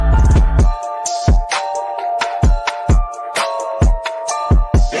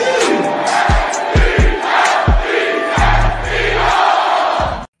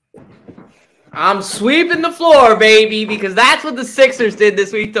I'm sweeping the floor, baby, because that's what the Sixers did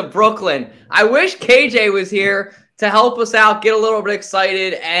this week to Brooklyn. I wish KJ was here to help us out, get a little bit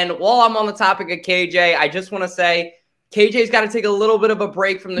excited. And while I'm on the topic of KJ, I just want to say KJ's got to take a little bit of a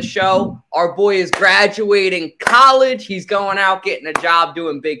break from the show. Our boy is graduating college. He's going out, getting a job,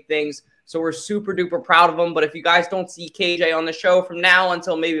 doing big things. So we're super duper proud of him. But if you guys don't see KJ on the show from now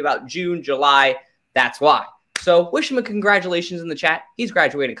until maybe about June, July, that's why. So wish him a congratulations in the chat. He's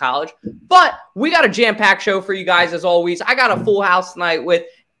graduating college. But we got a jam-packed show for you guys as always. I got a full house tonight with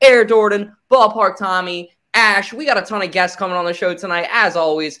Air Jordan, Ballpark Tommy, Ash. We got a ton of guests coming on the show tonight. As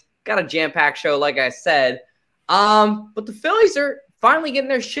always, got a jam-packed show, like I said. But the Phillies are finally getting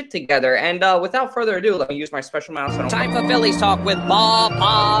their shit together. And without further ado, let me use my special mouse. Time for Phillies talk with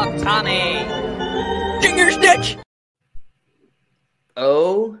Ballpark Tommy. Finger stitch.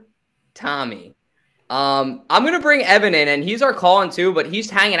 Oh, Tommy. I'm going to bring Evan in, and he's our call-in too, but he's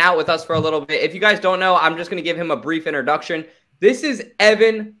hanging out with us for a little bit. If you guys don't know, I'm just going to give him a brief introduction. This is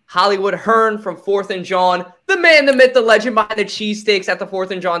Evan Hollywood Hearn from 4th and John, the man, the myth, the legend behind the cheesesteaks at the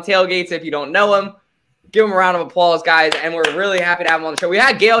 4th and John tailgates. If you don't know him, give him a round of applause, guys, and we're really happy to have him on the show. We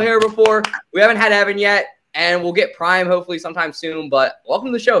had Gail here before. We haven't had Evan yet, and we'll get Prime hopefully sometime soon, but welcome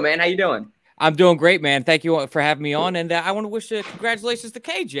to the show, man. How you doing? I'm doing great, man. Thank you for having me on, and I want to wish congratulations to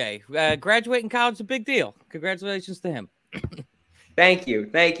KJ. Graduating college is a big deal. Congratulations to him. Thank you.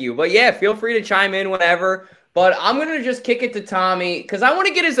 Thank you. But, yeah, feel free to chime in whenever. But I'm going to just kick it to Tommy because I want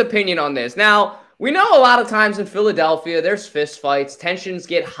to get his opinion on this. Now, we know a lot of times in Philadelphia there's fist fights, tensions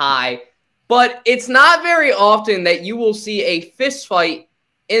get high, but it's not very often that you will see a fist fight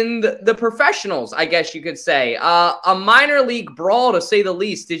in the professionals, I guess you could say. A minor league brawl, to say the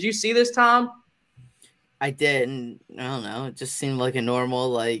least. Did you see this, Tom? I did, and I don't know. It just seemed like a normal,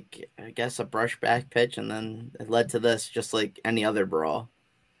 like, I guess a brushback pitch, and then it led to this, just like any other brawl.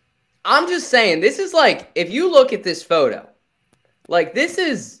 I'm just saying, this is like, if you look at this photo, like, this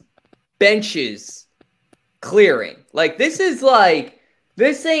is benches clearing. Like, this is like,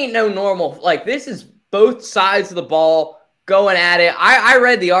 this ain't no normal, like, this is both sides of the ball going at it. I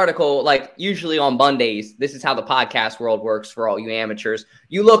read the article, like, usually on Mondays, this is how the podcast world works for all you amateurs.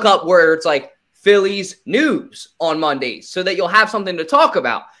 You look up where it's like Phillies news on Mondays so that you'll have something to talk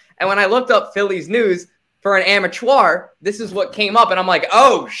about. And when I looked up Phillies news for an amateur, this is what came up. And I'm like,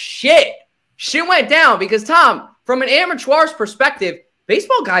 oh, shit. Shit went down because, Tom, from an amateur's perspective,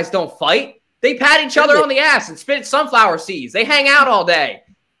 baseball guys don't fight. They pat each other on the ass and spit sunflower seeds. They hang out all day.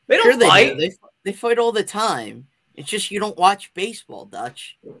 They don't fight. They fight all the time. It's just you don't watch baseball,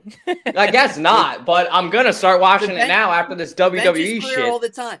 Dutch. I guess not, but I'm going to start watching it now after this WWE shit. All the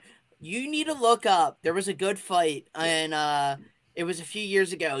time. You need to look up. There was a good fight, and it was a few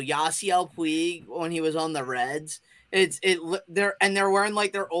years ago. Yasiel Puig, when he was on the Reds. They're wearing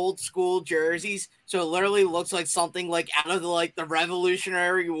like their old school jerseys, so it literally looks like something like out of the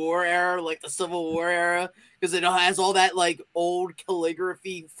Revolutionary War era, like the Civil War era, because it has all that like old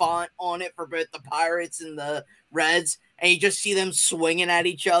calligraphy font on it for both the Pirates and the Reds, and you just see them swinging at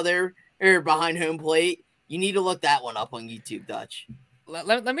each other behind home plate. You need to look that one up on YouTube, Dutch.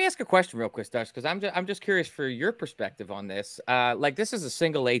 Let me ask a question real quick, Dutch, because I'm just curious for your perspective on this. Like, this is a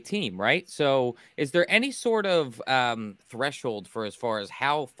single A team, right? So is there any sort of threshold for as far as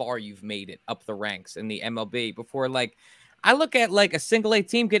how far you've made it up the ranks in the MLB before, like, I look at like a single A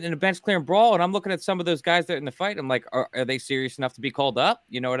team getting in a bench clearing brawl, and I'm looking at some of those guys that are in the fight. I'm like, are they serious enough to be called up?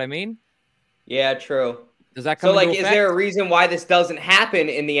 You know what I mean? Yeah, true. Does that come so, like, into is effect? there a reason why this doesn't happen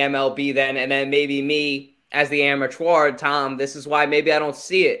in the MLB then? And then maybe me, as the amateur, Tom, this is why maybe I don't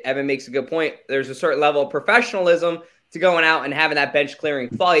see it. Evan makes a good point. There's a certain level of professionalism to going out and having that bench clearing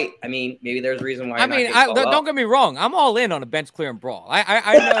fight. I mean, maybe there's a reason why. Don't get me wrong. I'm all in on a bench clearing brawl.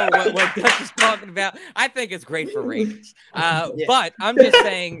 I know what Dutch is talking about. I think it's great for ratings. But I'm just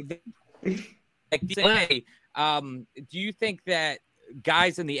saying, like, do you think that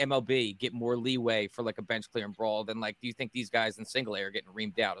guys in the MLB get more leeway for like a bench clearing brawl than, like, do you think these guys in single A are getting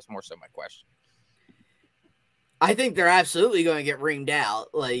reamed out? Is more so my question. I think they're absolutely going to get reamed out,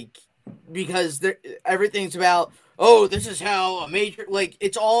 like, because everything's about, oh, this is how a major, like,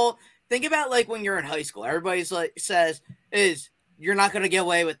 it's all, think about, like, when you're in high school, everybody's, like, says, you're not going to get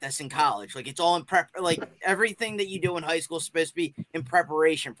away with this in college. Like, it's all in prep, like, everything that you do in high school is supposed to be in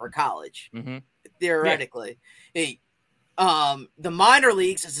preparation for college, theoretically. Yeah. Hey, the minor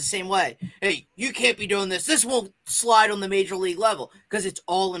leagues is the same way. Hey, you can't be doing this. This won't slide on the major league level because it's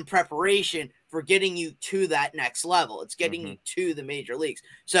all in preparation for getting you to that next level. It's getting you to the major leagues.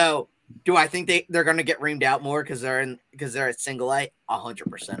 So do I think they're going to get reamed out more because they're at single A?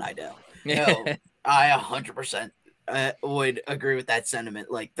 100% I do. No, I 100% would agree with that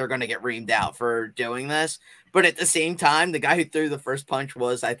sentiment. Like, they're going to get reamed out for doing this. But at the same time, the guy who threw the first punch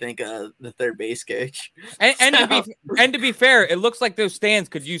was, I think, the third base coach. And to be fair, it looks like those stands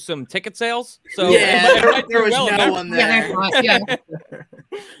could use some ticket sales. So yeah, there was no one there. Yeah.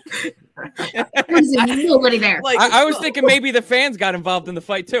 There's nobody there. Like, I was thinking maybe the fans got involved in the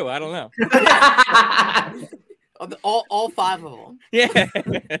fight too. I don't know. all 5 of them. Yeah.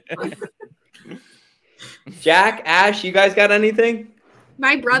 Jack, Ash, you guys got anything?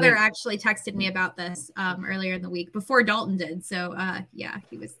 My brother actually texted me about this earlier in the week before Dalton did. So yeah,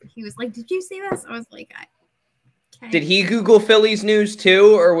 he was like, "Did you see this?" I was like, "Okay." Did he Google Phillies news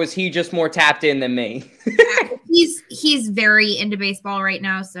too, or was he just more tapped in than me? he's very into baseball right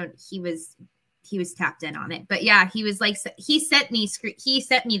now, so he was tapped in on it. But yeah, he was like, he sent me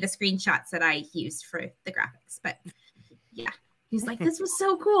the screenshots that I used for the graphics. But yeah, he's like, "This was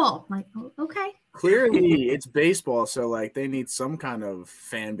so cool." I'm like, "Oh, okay." Clearly, it's baseball, so like they need some kind of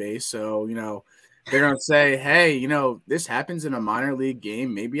fan base. So they're gonna say, "Hey, this happens in a minor league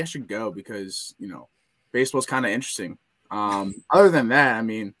game. Maybe I should go because baseball's kind of interesting." Other than that, I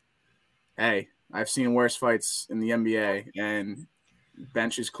mean, hey, I've seen worse fights in the NBA, and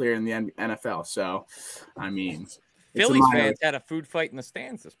bench is clear in the NFL. So, I mean, Phillies fans had a food fight in the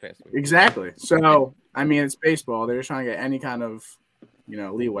stands this past week. Exactly. So, I mean, it's baseball. They're just trying to get any kind of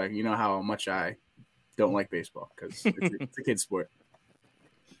leeway. You know how much I don't like baseball because it's a kid's sport.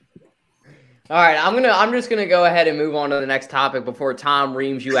 All right, I'm just gonna go ahead and move on to the next topic before Tom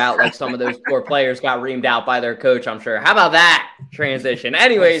reams you out like some of those poor players got reamed out by their coach, I'm sure. How about that transition?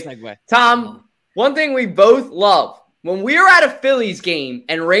 Anyways, Tom, one thing we both love, when we are at a Phillies game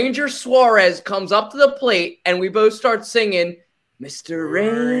and Ranger Suarez comes up to the plate and we both start singing, "Mr.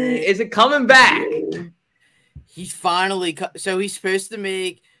 Rain, is it coming back?" He's finally so he's supposed to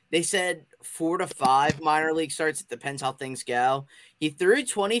make, they said 4 to 5 minor league starts. It depends how things go. He threw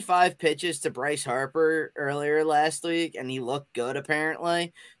 25 pitches to Bryce Harper earlier last week, and he looked good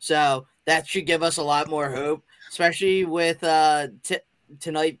apparently. So that should give us a lot more hope, especially with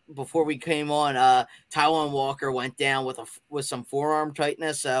tonight before we came on. Taijuan Walker went down with some forearm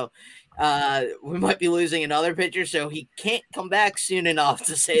tightness, so we might be losing another pitcher. So he can't come back soon enough,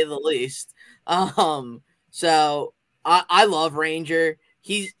 to say the least. So I love Ranger.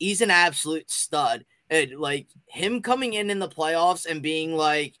 He's an absolute stud. And like him coming in the playoffs and being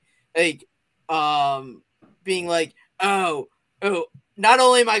like, oh, not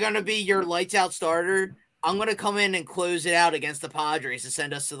only am I going to be your lights out starter, I'm going to come in and close it out against the Padres to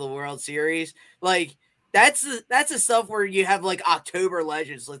send us to the World Series. Like that's the stuff where you have like October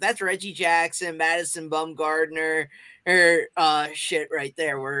legends. Like that's Reggie Jackson, Madison Bumgarner, or shit right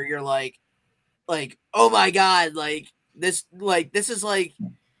there where you're like, oh my God, this is like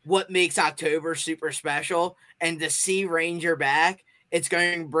what makes October super special. And to see Ranger back, it's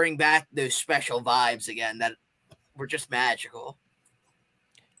going to bring back those special vibes again that were just magical.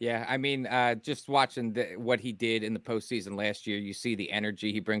 Yeah, I mean, just watching what he did in the postseason last year, you see the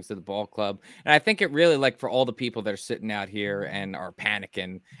energy he brings to the ball club. And I think it really, like, for all the people that are sitting out here and are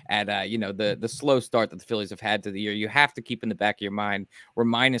panicking at, the slow start that the Phillies have had to the year, you have to keep in the back of your mind, we're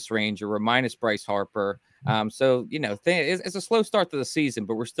minus Ranger, we're minus Bryce Harper. So, it's a slow start to the season,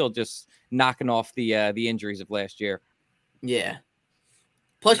 but we're still just knocking off the injuries of last year. Yeah.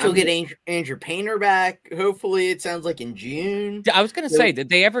 Plus, you'll get Andrew Painter back. Hopefully, it sounds like in June. I was going to say, did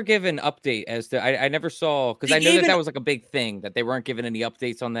they ever give an update as to? I never saw, because I know that was like a big thing that they weren't giving any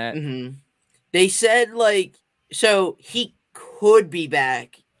updates on that. Mm-hmm. They said so he could be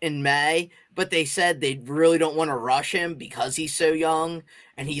back in May, but they said they really don't want to rush him because he's so young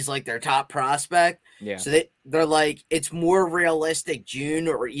and he's like their top prospect. Yeah. So they're like, it's more realistic June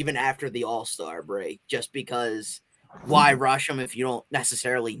or even after the All-Star break, just because. Why rush him if you don't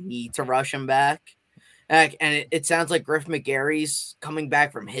necessarily need to rush him back? And it sounds like Griff McGarry's coming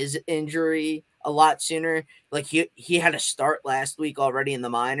back from his injury a lot sooner. Like he had a start last week already in the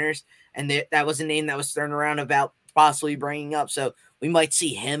minors, and that was a name that was thrown around about possibly bringing up. So we might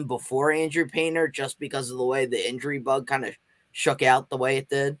see him before Andrew Painter just because of the way the injury bug kind of shook out the way it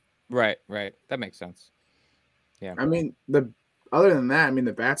did. Right. That makes sense. Yeah. I mean, other than that,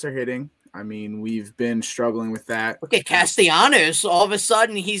 the bats are hitting. I mean, we've been struggling with that. Look at Castellanos. All of a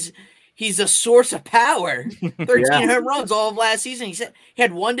sudden, he's a source of power. 13 home runs all of last season. He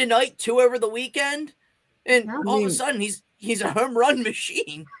had 1 tonight, 2 over the weekend, and all of a sudden he's a home run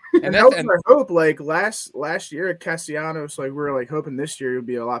machine. And I hope like last year at Castellanos, like we're like hoping this year he'll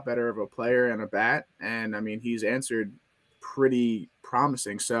be a lot better of a player and a bat. And he's answered pretty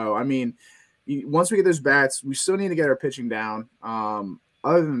promising. So once we get those bats, we still need to get our pitching down.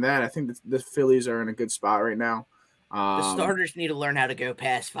 Other than that, I think the Phillies are in a good spot right now. The starters need to learn how to go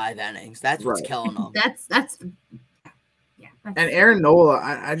past 5 innings. That's what's killing them. Yeah. And Aaron Nola,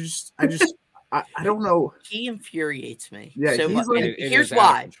 I don't know. He infuriates me. Yeah, so he's much. It Here's is out of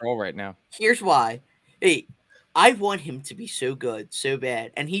why. control right now. Here's why. Hey, I want him to be so good, so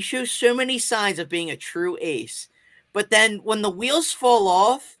bad, and he shows so many signs of being a true ace. But then when the wheels fall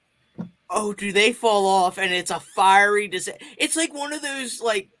off, oh, do they fall off? And it's a fiery disaster. It's like one of those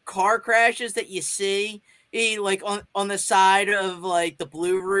like car crashes that you see, like on the side of like the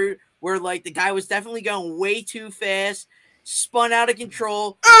blue route, where like the guy was definitely going way too fast, spun out of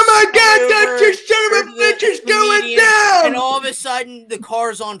control. Oh my God, that just son of a bitch is going down! And all of a sudden, the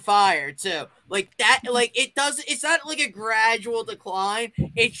car's on fire too. Like that, like it does. It's not like a gradual decline.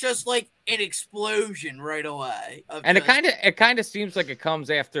 It's just like an explosion right away. And it kind of seems like it comes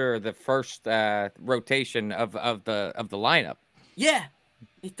after the first rotation of the lineup. Yeah,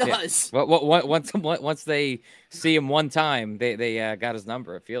 it does. Yeah. Well, once they see him one time, they got his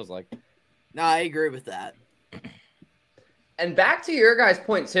number. It feels like. No, I agree with that. And back to your guys'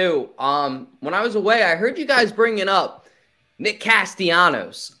 point too. When I was away, I heard you guys bringing up Nick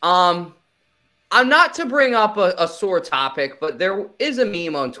Castellanos. I'm not to bring up a sore topic, but there is a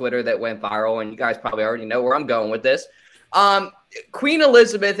meme on Twitter that went viral, and you guys probably already know where I'm going with this. Queen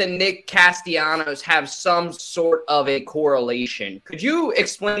Elizabeth and Nick Castellanos have some sort of a correlation. Could you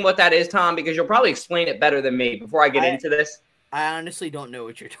explain what that is, Tom? Because you'll probably explain it better than me before I get into this. I honestly don't know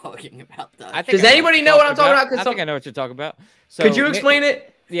what you're talking about, though. Does anybody know what I'm talking about? I think I know what you're talking about. So could you explain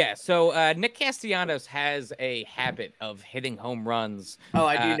it? Yeah, so Nick Castellanos has a habit of hitting home runs. Oh,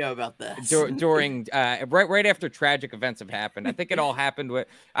 I do know about that. During right after tragic events have happened. I think it all happened with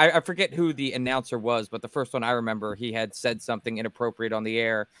I forget who the announcer was, but the first one I remember, he had said something inappropriate on the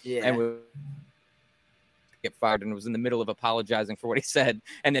air, and would get fired, and was in the middle of apologizing for what he said,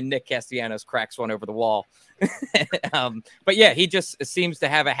 and then Nick Castellanos cracks one over the wall. But yeah, he just seems to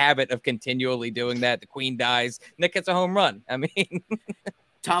have a habit of continually doing that. The Queen dies, Nick gets a home run. I mean.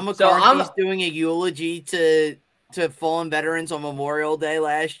 Tom McCarthy's doing a eulogy to fallen veterans on Memorial Day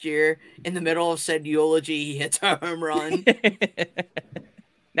last year. In the middle of said eulogy, he hits a home run.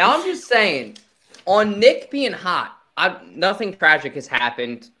 Now, I'm just saying, on Nick being hot, nothing tragic has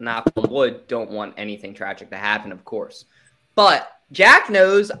happened. Knock on wood, don't want anything tragic to happen, of course. But Jack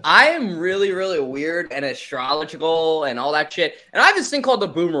knows I am really, really weird and astrological and all that shit. And I have this thing called the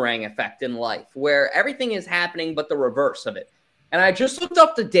boomerang effect in life, where everything is happening but the reverse of it. And I just looked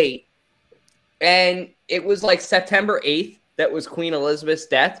up the date, and it was like September 8th that was Queen Elizabeth's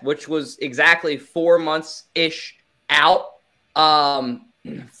death, which was exactly 4 months-ish out from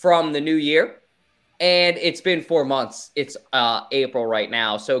the new year. And it's been 4 months. It's April right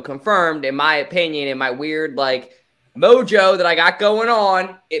now. So confirmed, in my opinion, in my weird like mojo that I got going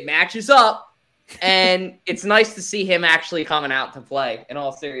on, it matches up. And it's nice to see him actually coming out to play in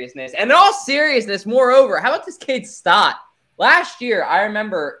all seriousness. And in all seriousness, moreover, how about this kid Stott? Last year, I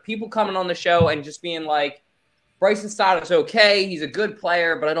remember people coming on the show and just being like, Bryson Stott is okay. He's a good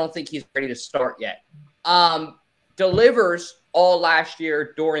player, but I don't think he's ready to start yet. Delivers all last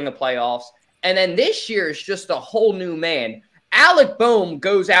year during the playoffs. And then this year is just a whole new man. Alec Boehm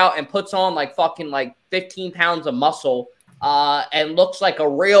goes out and puts on like fucking like 15 pounds of muscle and looks like a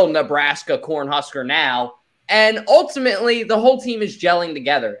real Nebraska Cornhusker now. And ultimately, the whole team is gelling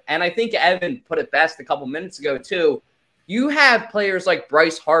together. And I think Evan put it best a couple minutes ago, too. You have players like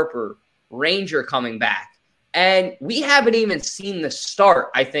Bryce Harper, Ranger coming back. And we haven't even seen the start,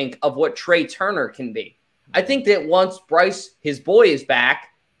 I think, of what Trey Turner can be. I think that once Bryce, his boy, is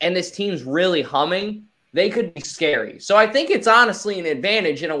back and this team's really humming, they could be scary. So I think it's honestly an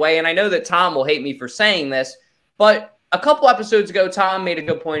advantage in a way. And I know that Tom will hate me for saying this, but a couple episodes ago, Tom made a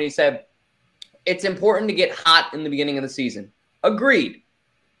good point. He said, it's important to get hot in the beginning of the season. Agreed.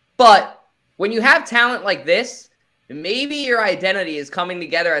 But when you have talent like this, maybe your identity is coming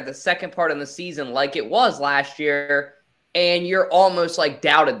together at the second part of the season like it was last year, and you're almost like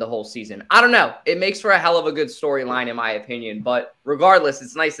doubted the whole season. I don't know. It makes for a hell of a good storyline, in my opinion. But regardless,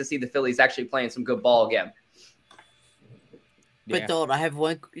 it's nice to see the Phillies actually playing some good ball again. But Dalton, I have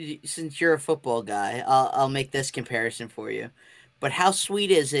one. Since you're a football guy, I'll make this comparison for you. But how sweet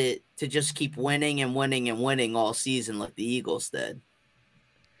is it to just keep winning and winning and winning all season like the Eagles did?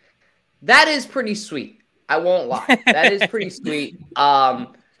 That is pretty sweet. I won't lie. That is pretty sweet.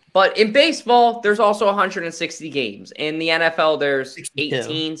 But in baseball, there's also 160 games. In the NFL, there's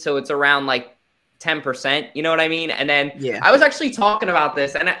 18, so it's around like 10%. You know what I mean? And then I was actually talking about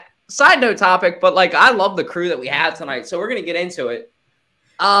this, and side note topic, but like I love the crew that we have tonight, so we're gonna get into it.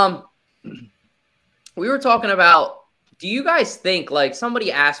 We were talking about, do you guys think, like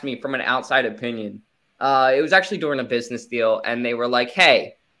somebody asked me from an outside opinion, It was actually during a business deal, and they were like,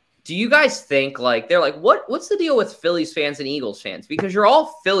 "Hey, do you guys think like they're like what's the deal with Phillies fans and Eagles fans? Because you're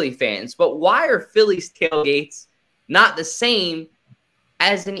all Philly fans, but why are Phillies tailgates not the same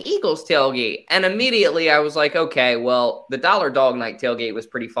as an Eagles tailgate?" And immediately I was like, okay, well, the Dollar Dog Night tailgate was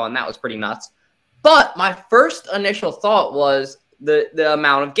pretty fun. That was pretty nuts. But my first initial thought was the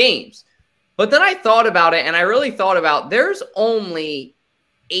amount of games. But then I thought about it, and I really thought about there's only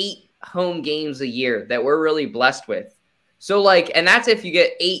 8 home games a year that we're really blessed with. So like, and that's if you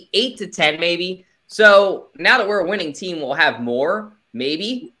get 8 to 10 maybe. So now that we're a winning team, we'll have more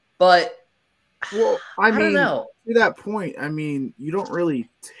maybe. But well, I mean, don't know. To that point, I mean, you don't really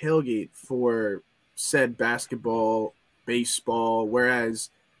tailgate for said basketball, baseball,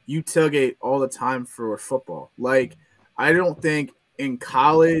 whereas you tailgate all the time for football. Like, I don't think in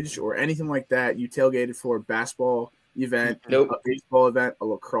college or anything like that you tailgated for a basketball event, Nope. a baseball event, a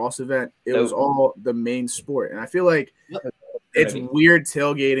lacrosse event. It Nope. was all the main sport. And I feel like it's weird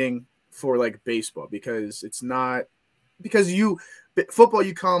tailgating for like baseball because it's not – because football,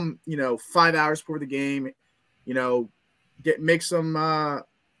 you come, 5 hours before the game, make some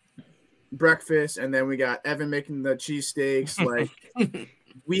breakfast, and then we got Evan making the cheesesteaks. Like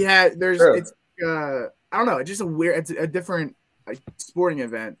it's I don't know, it's just it's a different sporting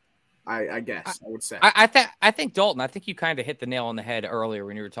event. I guess I would say. I think Dalton, I think you kind of hit the nail on the head earlier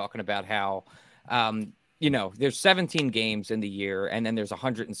when you were talking about how there's 17 games in the year, and then there's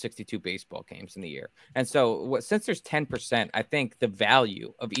 162 baseball games in the year. And so since there's 10%, I think the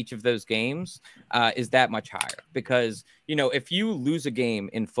value of each of those games is that much higher because, if you lose a game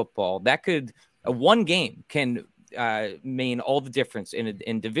in football, that could one game can mean all the difference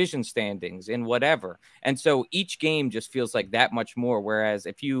in division standings, in whatever. And so each game just feels like that much more. Whereas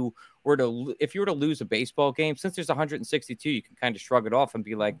if you were to lose a baseball game, since there's 162, you can kind of shrug it off and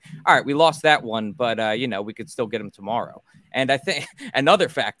be like, all right, we lost that one, but we could still get them tomorrow. And I think another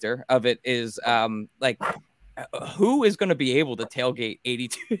factor of it is who is going to be able to tailgate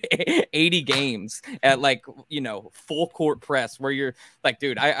 80 games at full court press where you're like,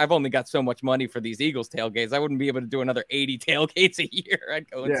 dude, I've only got so much money for these Eagles tailgates. I wouldn't be able to do another 80 tailgates a year.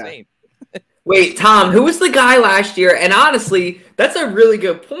 I'd go insane. Wait, Tom, who was the guy last year? And honestly, that's a really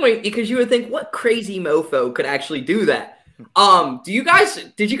good point because you would think what crazy mofo could actually do that. Did you guys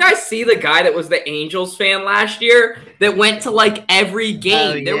see the guy that was the Angels fan last year that went to like every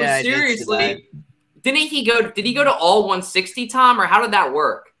game? There was seriously. Did he go to all 160, Tom, or how did that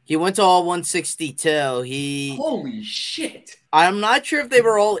work? He went to all 162. Holy shit. I'm not sure if they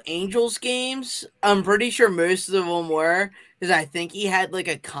were all Angels games. I'm pretty sure most of them were, because I think he had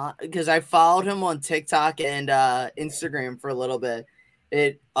because I followed him on TikTok and Instagram for a little bit.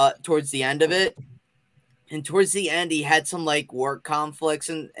 Towards the end of it. And towards the end, he had some work conflicts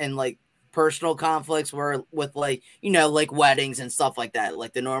and personal conflicts with weddings and stuff like that,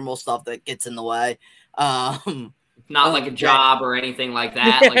 like the normal stuff that gets in the way. Not like a job or anything like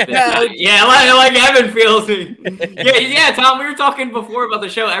that. Like this yeah, like Evan feels me. Yeah, Tom, we were talking before about the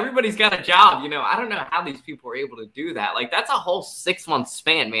show. Everybody's got a job, I don't know how these people are able to do that. Like, that's a whole 6-month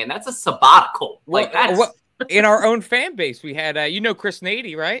span, man. That's a sabbatical. In our own fan base, we had Chris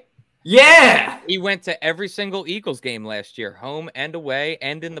Nady, right? Yeah. He went to every single Eagles game last year, home and away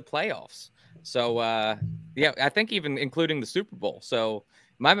and in the playoffs. So, I think even including the Super Bowl. So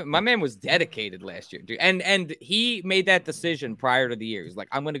my man was dedicated last year, dude. And he made that decision prior to the year. He's like,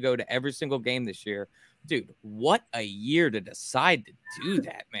 I'm going to go to every single game this year. Dude, what a year to decide to do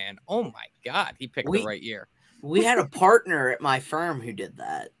that, man. Oh, my God. He picked the right year. We had a partner at my firm who did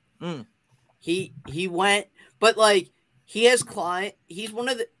that. He went, but he has client. He's one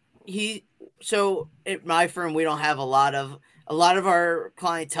of the so at my firm we don't have a lot of our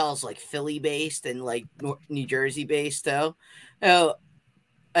clientele is Philly based and New Jersey based though.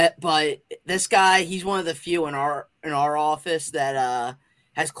 But this guy, he's one of the few in our office that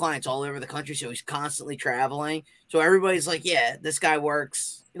has clients all over the country, so he's constantly traveling. So everybody's like, yeah, this guy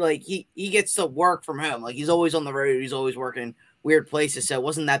works he gets to work from home. He's always on the road, he's always working weird places. So it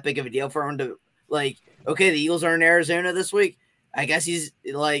wasn't that big of a deal for him to okay, the Eagles are in Arizona this week. I guess he's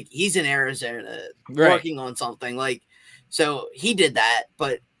in Arizona working on something so he did that,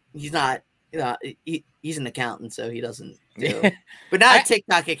 but he's not, he's an accountant, so he doesn't do but not a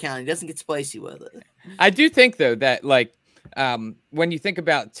TikTok accountant. He doesn't get spicy with it. I do think though that when you think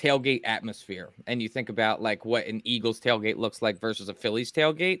about tailgate atmosphere and you think about what an Eagles tailgate looks like versus a Phillies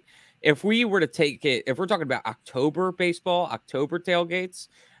tailgate, if we were to take it, if we're talking about October tailgates,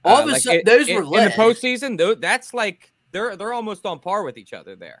 all of a sudden those were in the postseason, that's they're almost on par with each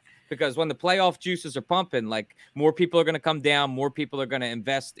other there. Because when the playoff juices are pumping, like more people are going to come down, more people are going to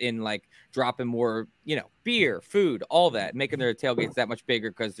invest in like dropping more, beer, food, all that, making their tailgates that much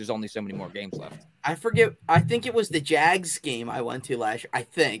bigger because there's only so many more games left. I forget. I think it was the Jags game I went to last year. I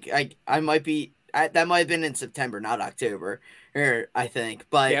think I might be. That might have been in September, not October. I think,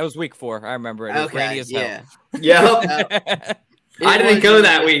 but yeah, it was week 4. I remember it. It was rainy as hell. Yeah. I didn't go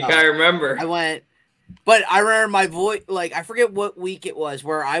that week. I remember. I went. But I remember my voice, like, I forget what week it was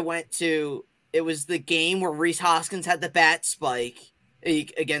where I went to, it was the game where Reese Hoskins had the bat spike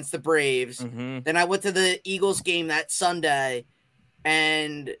against the Braves. Mm-hmm. Then I went to the Eagles game that Sunday.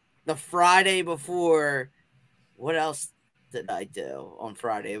 And the Friday before, what else did I do on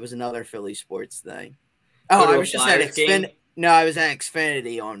Friday? It was another Philly sports thing. Oh, I was just at Xfinity. No, I was at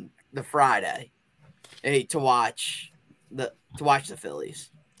Xfinity on the Friday to watch the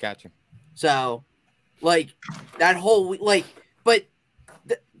Phillies. Gotcha. So, like, that whole week, like, but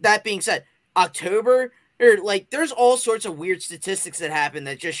that being said, October, there's all sorts of weird statistics that happen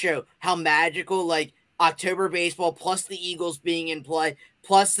that just show how magical, like, October baseball plus the Eagles being in play,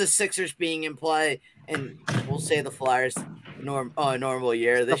 plus the Sixers being in play, and we'll say the Flyers normal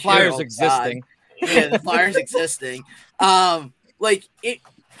year. The Flyers existing. Yeah, the Flyers existing. Like, it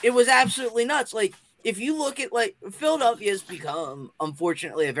was absolutely nuts. Like, if you look at, like, Philadelphia has become,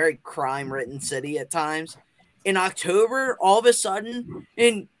 unfortunately, a very crime-ridden city at times. In October, all of a sudden,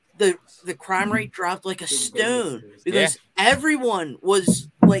 the crime rate dropped like a stone because everyone was,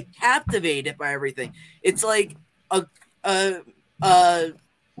 like, captivated by everything. It's like a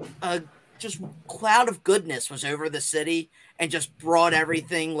just cloud of goodness was over the city and just brought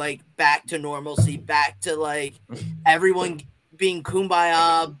everything, like, back to normalcy, back to, like, everyone being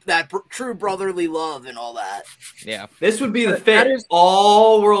kumbaya, that true brotherly love and all that. Yeah. This would be the fit.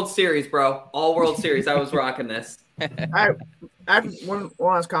 All World Series, bro. All World Series. I was rocking this. I have one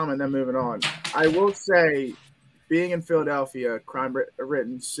last comment, then moving on. I will say, being in Philadelphia,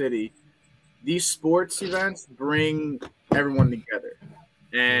 crime-ridden city, these sports events bring everyone together.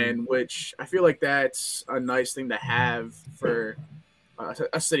 And which I feel like that's a nice thing to have for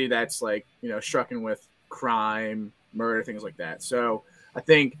a city that's, like, stricken with crime, murder, things like that. So I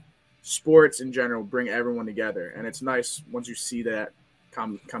think sports in general bring everyone together, and it's nice once you see that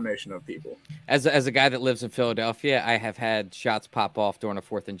combination of people. As a guy that lives in Philadelphia, I have had shots pop off during a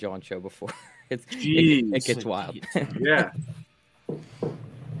 4th and John show before. It gets wild. Yeah.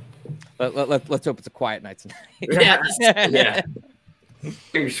 Let's hope it's a quiet night tonight. Yeah.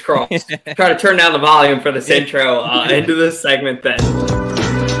 Fingers crossed. Try to turn down the volume for this intro into this segment then.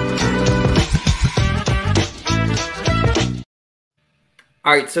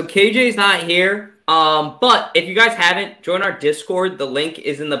 All right, so KJ's not here, but if you guys haven't, join our Discord. The link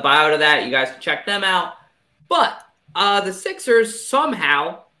is in the bio to that. You guys can check them out. But the Sixers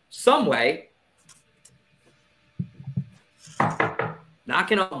somehow, some way,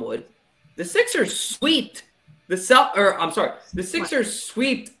 knocking on wood, the Sixers sweeped the Sixers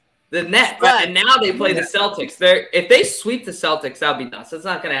sweeped the Nets, and now they play the Celtics. If they sweep the Celtics, that'll be nuts. That's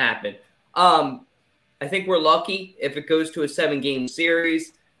not going to happen. I think we're lucky if it goes to a 7-game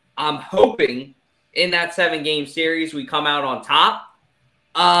series. I'm hoping in that 7-game series we come out on top.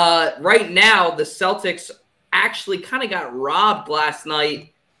 Right now, the Celtics actually kind of got robbed last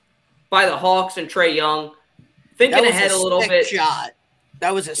night by the Hawks and Trae Young. Thinking ahead a little bit. Shot.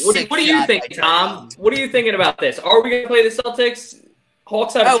 That was a What do you think, Tom? What are you thinking about this? Are we going to play the Celtics?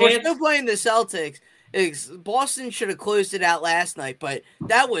 Hawks have a chance? We're still playing the Celtics. Boston should have closed it out last night, but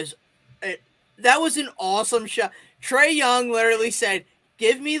that was an awesome shot. Trae Young literally said,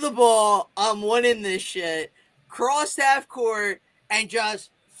 "Give me the ball. I'm winning this shit." Crossed half court and just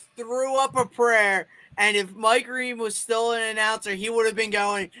threw up a prayer. And if Mike Reed was still an announcer, he would have been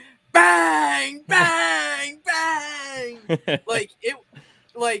going, bang, bang, bang.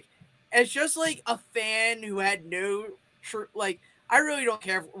 It's just like a fan who had no I really don't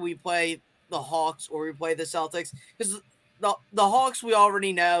care if we play the Hawks or we play the Celtics, because the Hawks we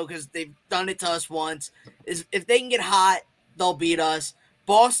already know because they've done it to us once. Is if they can get hot, they'll beat us.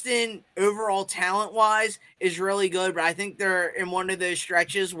 Boston, overall talent-wise, is really good, but I think they're in one of those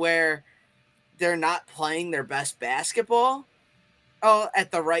stretches where they're not playing their best basketball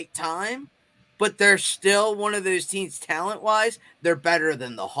at the right time, but they're still one of those teams talent-wise. They're better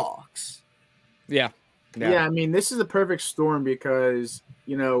than the Hawks. Yeah. I mean, this is a perfect storm because,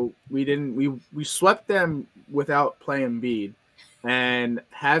 we swept them without playing Embiid, and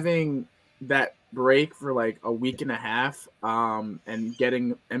having that break for like a week and a half and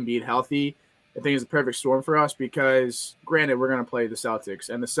getting Embiid healthy, I think is a perfect storm for us because, granted, we're going to play the Celtics,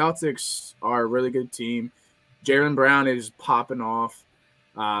 and the Celtics are a really good team. Jaylen Brown is popping off.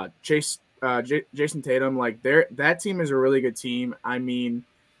 Jason Tatum, like that team is a really good team. I mean,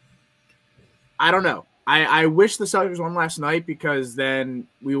 I don't know. I wish the Celtics won last night because then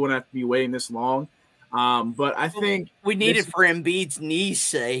we wouldn't have to be waiting this long. But I think we need it for Embiid's knee's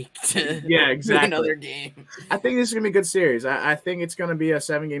sake to exactly. another game. I think this is gonna be a good series. I think it's gonna be a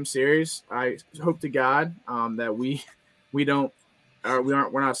 7-game series. I hope to God that we're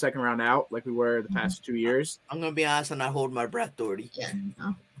not a second round out like we were the past 2 years. I'm gonna be honest, I'm not holding my breath, Doherty. Yeah,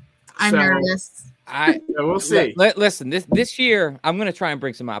 no. I'm nervous. We'll see. Listen, this year I'm going to try and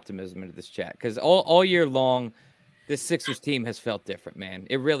bring some optimism into this chat because all year long, this Sixers team has felt different, man.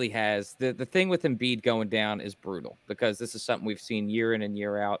 It really has. The thing with Embiid going down is brutal because this is something we've seen year in and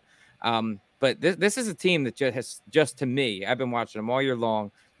year out. But this is a team that just to me, I've been watching them all year long.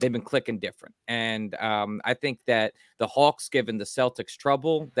 They've been clicking different. And I think that the Hawks giving the Celtics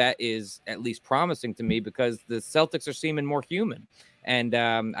trouble, that is at least promising to me because the Celtics are seeming more human. And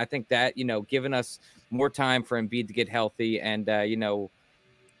I think that, giving us more time for Embiid to get healthy and,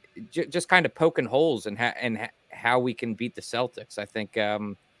 just kind of poking holes in how we can beat the Celtics. I think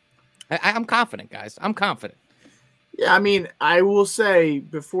I'm confident, guys. I'm confident. Yeah, I mean, I will say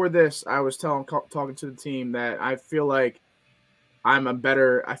before this, I was talking to the team that I feel like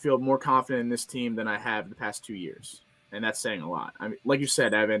I feel more confident in this team than I have the past 2 years. And that's saying a lot. I mean, like you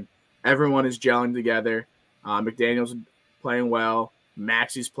said, Evan, everyone is gelling together. McDaniel's playing well.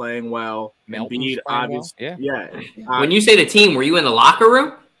 Maxey's playing well. Embiid, obviously. Well. Yeah. When you say the team, were you in the locker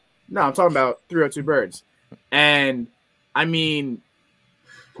room? No, I'm talking about 302 Birds. And, I mean,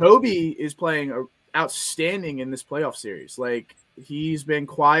 Kobe is playing outstanding in this playoff series. Like, he's been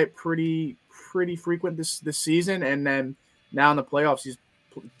quiet pretty frequent this season. And then now in the playoffs, he's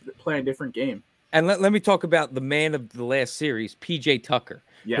playing a different game. And let me talk about the man of the last series, PJ Tucker.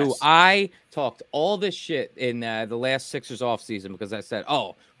 Yes. Who I talked all this shit in the last Sixers offseason because I said,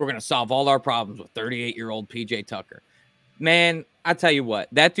 we're going to solve all our problems with 38-year-old PJ Tucker. Man, I tell you what,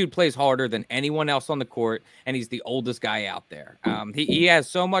 that dude plays harder than anyone else on the court, and he's the oldest guy out there. He has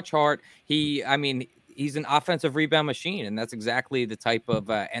so much heart. He's an offensive rebound machine, and that's exactly the type of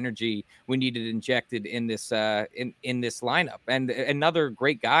energy we needed injected in this in this lineup. And another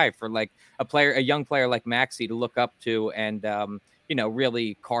great guy for like a young player like Maxey to look up to and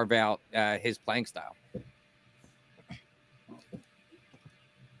really carve out his playing style.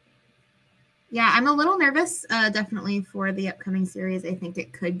 Yeah, I'm a little nervous, definitely for the upcoming series. I think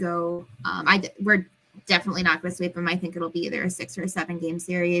it could go. We're definitely not going to sweep them. I think it'll be either a 6 or a 7 game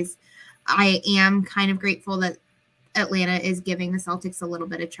series. I am kind of grateful that Atlanta is giving the Celtics a little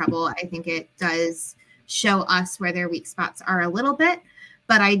bit of trouble. I think it does show us where their weak spots are a little bit,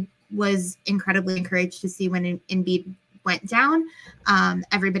 but I was incredibly encouraged to see when Embiid went down,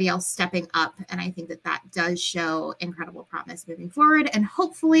 everybody else stepping up. And I think that does show incredible promise moving forward. And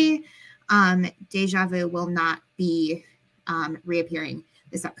hopefully deja vu will not be reappearing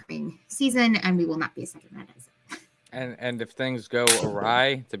this upcoming season, and we will not be a second round exit. And if things go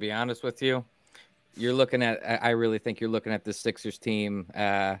awry, to be honest with you, I really think you're looking at the Sixers team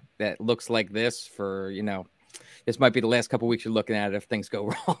that looks like this for, this might be the last couple of weeks you're looking at it if things go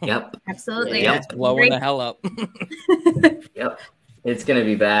wrong. Yep. Absolutely. Yep. It's blowing the hell up. Yep. It's going to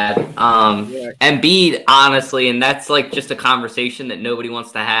be bad. Embiid, honestly, and that's like just a conversation that nobody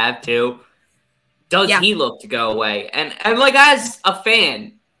wants to have too. Does he look to go away? And like, as a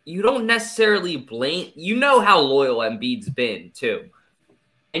fan, you don't necessarily blame, how loyal Embiid's been too.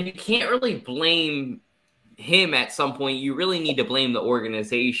 And you can't really blame him at some point. You really need to blame the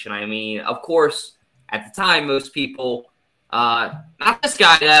organization. I mean, of course, at the time, most people, not this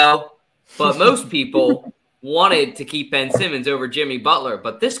guy though, but most people wanted to keep Ben Simmons over Jimmy Butler.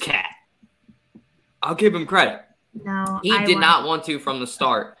 But this cat, I'll give him credit. No, he did not want to from the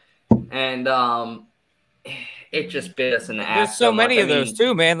start. And it just bit us in the ass. There's so many of those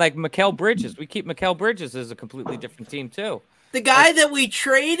too, man. Like Mikal Bridges. We keep Mikal Bridges as a completely different team too. The guy that we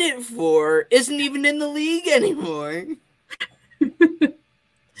traded for isn't even in the league anymore.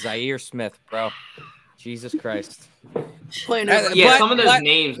 Zaire Smith, bro. Jesus Christ. Some of those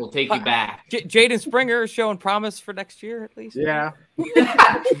names will take you back. Jaden Springer is showing promise for next year, at least. Yeah.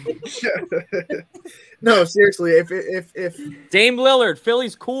 No, seriously. If Dame Lillard,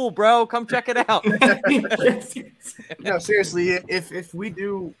 Philly's cool, bro. Come check it out. No, seriously. If we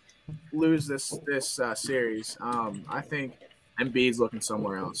do lose this series, I think Embiid's looking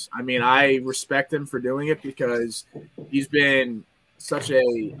somewhere else. I mean, I respect him for doing it because he's been such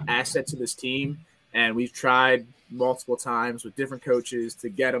a asset to this team. And we've tried multiple times with different coaches to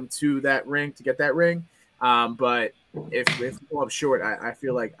get him to that ring, But if we pull up short, I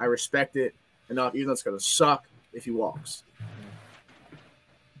feel like I respect it enough, even though it's going to suck. if he walks.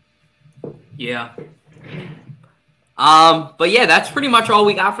 Yeah. But yeah, that's pretty much all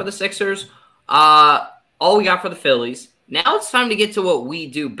we got for the Sixers. All we got for the Phillies. Now it's time to get to what we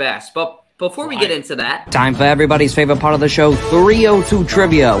do best. But before we get into that, time for everybody's favorite part of the show, 302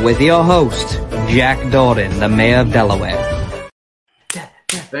 Trivia, with your host, Jack Dorden, the mayor of Delaware.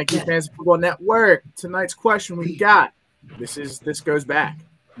 Thank you, Fantasy Football Network. Tonight's question we got. This goes back.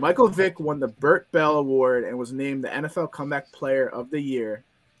 Michael Vick won the Burt Bell Award and was named the NFL Comeback Player of the Year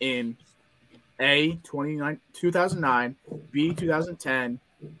in A, 2009, B, 2010,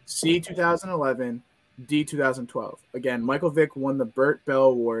 C, 2011, D, 2012. Again, Michael Vick won the Burt Bell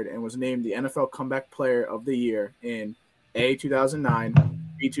Award and was named the NFL Comeback Player of the Year in A,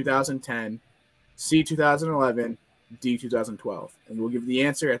 2009, B, 2010, C, 2011, D, 2012. And we'll give the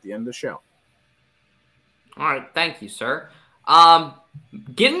answer at the end of the show. All right, thank you, sir.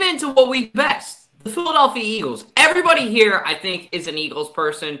 Getting into what we best. The Philadelphia Eagles. Everybody here, I think, is an Eagles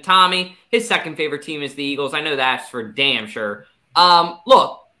person. Tommy, his second favorite team is the Eagles. I know that's for damn sure.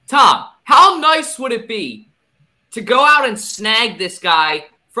 Look, Tom, how nice would it be to go out and snag this guy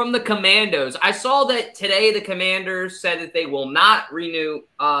from the Commandos? I saw that today the Commanders said that they will not renew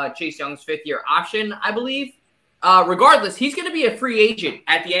Chase Young's fifth-year option, I believe. Regardless, he's going to be a free agent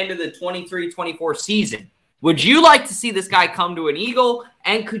at the end of the 23-24 season. Would you like to see this guy come to an Eagle?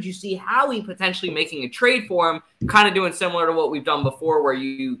 And could you see Howie potentially making a trade for him, kind of doing similar to what we've done before where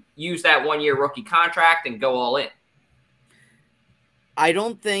you use that one-year rookie contract and go all in? I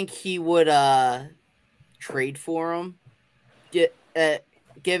don't think he would trade for him.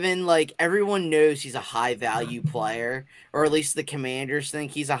 Given, like, everyone knows he's a high-value player, or at least the Commanders think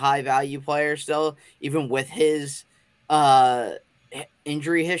he's a high-value player still, even with his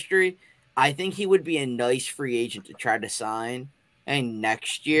injury history. I think he would be a nice free agent to try to sign and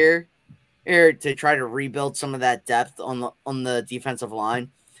next year, or to try to rebuild some of that depth on the defensive line.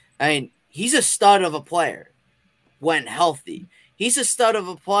 I mean, he's a stud of a player when healthy. He's a stud of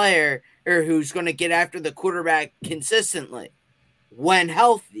a player who's going to get after the quarterback consistently when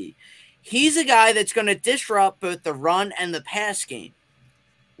healthy. He's a guy that's going to disrupt both the run and the pass game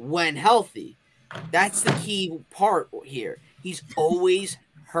when healthy. That's the key part here. He's always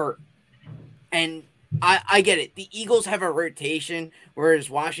hurt. And I get it. The Eagles have a rotation, whereas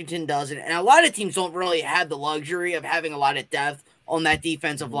Washington doesn't. And a lot of teams don't really have the luxury of having a lot of depth on that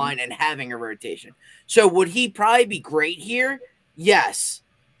defensive line and having a rotation. So would he probably be great here? Yes.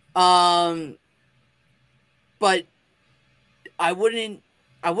 But I wouldn't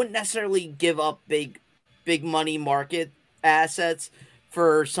necessarily give up big money market assets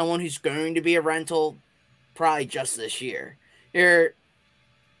for someone who's going to be a rental probably just this year.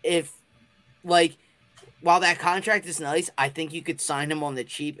 While that contract is nice, I think you could sign him on the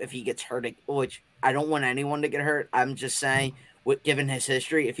cheap if he gets hurt, which I don't want anyone to get hurt. I'm just saying, given his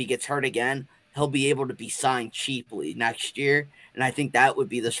history, if he gets hurt again, he'll be able to be signed cheaply next year. And I think that would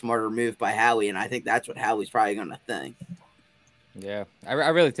be the smarter move by Howie, and I think that's what Howie's probably going to think. Yeah, I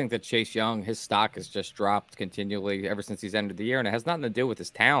really think that Chase Young, his stock has just dropped continually ever since he's ended the year, and it has nothing to do with his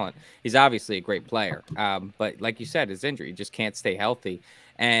talent. He's obviously a great player, but like you said, his injury, he just can't stay healthy.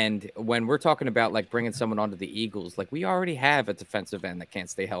 And when we're talking about like bringing someone onto the Eagles, like we already have a defensive end that can't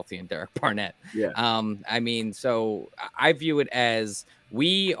stay healthy in Derek Barnett. Yeah. I mean, so I view it as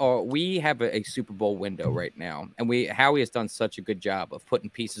we have a Super Bowl window right now, and Howie has done such a good job of putting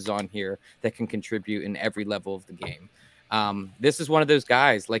pieces on here that can contribute in every level of the game. This is one of those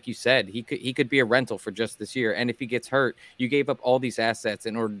guys, like you said, he could be a rental for just this year. And if he gets hurt, you gave up all these assets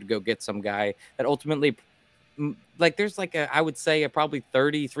in order to go get some guy that ultimately, like, there's like I would say a probably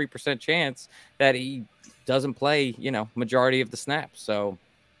 33% chance that he doesn't play, majority of the snaps. So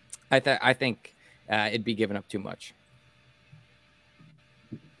I think it'd be giving up too much.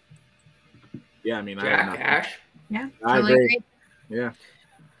 Yeah, I mean, Cash. Yeah, I agree. Yeah.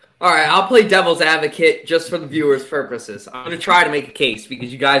 All right, I'll play devil's advocate just for the viewers' purposes. I'm going to try to make a case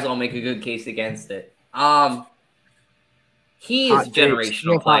because you guys all make a good case against it. He is a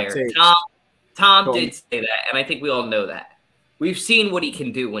generational player. Tom did say that, and I think we all know that. We've seen what he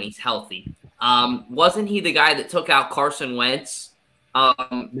can do when he's healthy. Wasn't he the guy that took out Carson Wentz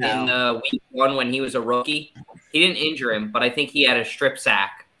in week 1 when he was a rookie? He didn't injure him, but I think he had a strip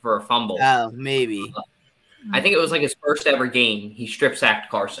sack for a fumble. Oh, maybe. I think it was like his first ever game. He strip sacked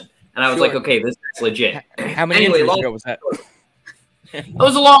Carson. And I was like, okay, this is legit. How many injuries ago was that? It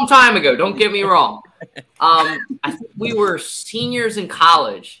was a long time ago. Don't get me wrong. I think we were seniors in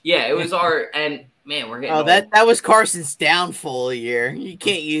college. Yeah, it was and man, we're getting old. That was Carson's downfall year. You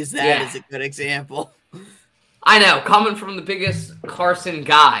can't use that as a good example. I know, coming from the biggest Carson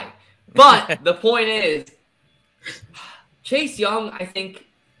guy. But the point is, Chase Young, I think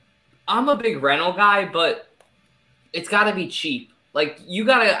I'm a big rental guy, but it's got to be cheap. Like, you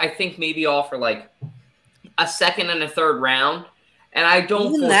got to, I think, maybe offer like a second and a third round. And I don't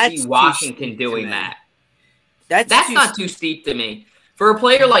Even foresee that's too Washington steep to doing me. that. That's not too steep to me. For a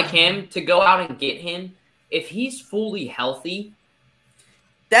player like him to go out and get him, if he's fully healthy,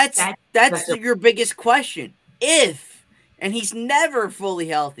 that's your biggest question. And he's never fully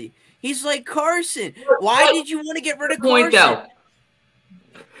healthy. He's like Carson. Why did you want to get rid of Carson? Though,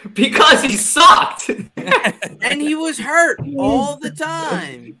 because he sucked. And he was hurt all the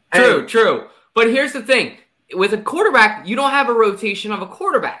time. True. But here's the thing. With a quarterback, you don't have a rotation of a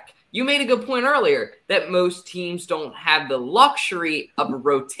quarterback. You made a good point earlier that most teams don't have the luxury of a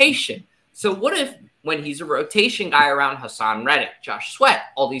rotation. So what if when he's a rotation guy around Hassan Reddick, Josh Sweat,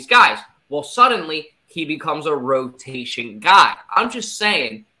 all these guys, well, suddenly he becomes a rotation guy. I'm just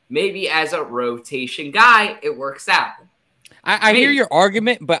saying, maybe as a rotation guy, it works out. I hear your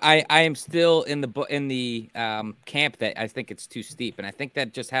argument, but I am still in the camp that I think it's too steep, and I think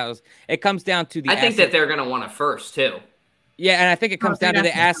that just it comes down to the. I think that they're going to want it first too. Yeah, and I think it comes down to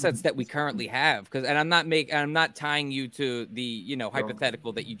the assets that we currently have. And I'm not tying you to the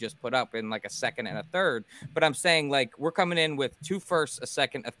hypothetical that you just put up in like a second and a third, but I'm saying like we're coming in with 2 firsts, a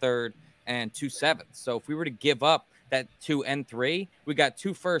second, a third, and 2 sevenths. So if we were to give up that 2 and 3, we got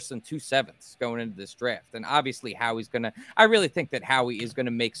 2 firsts and 2 sevenths going into this draft. And obviously I really think that Howie is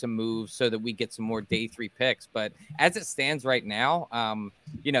gonna make some moves so that we get some more day 3 picks. But as it stands right now,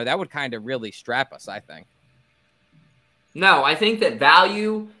 that would kind of really strap us, I think. No, I think that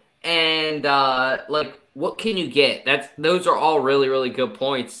value and what can you get? Those are all really, really good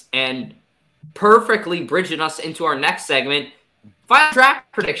points, and perfectly bridging us into our next segment. Final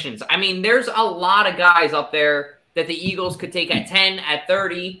draft predictions. I mean, there's a lot of guys up there that the Eagles could take at 10, at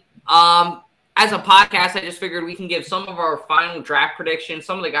 30. As a podcast, I just figured we can give some of our final draft predictions.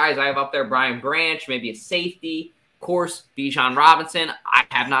 Some of the guys I have up there, Brian Branch, maybe a safety. Of course, Bijan Robinson. I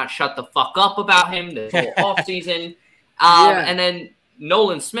have not shut the fuck up about him this whole offseason. And then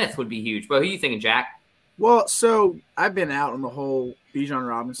Nolan Smith would be huge. But who are you thinking, Jack? Well, so I've been out on the whole Bijan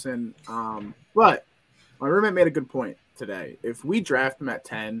Robinson. But my roommate made a good point today. If we draft him at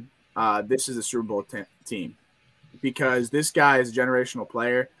 10, this is a Super Bowl team. Because this guy is a generational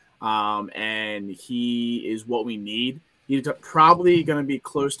player, and he is what we need. He's probably going to be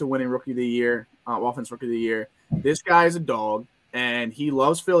close to winning Rookie of the Year, Offense Rookie of the Year. This guy is a dog, and he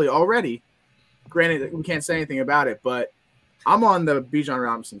loves Philly already. Granted, we can't say anything about it, but I'm on the Bijan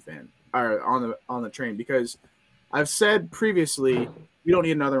Robinson fan, or on the train, because I've said previously we don't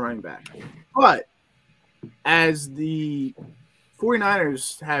need another running back. But as the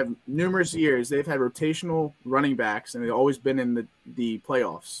 49ers have numerous years, they've had rotational running backs, and they've always been in the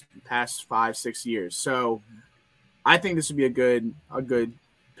playoffs the past 5-6 years. So I think this would be a good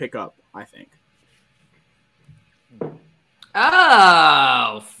pickup, I think.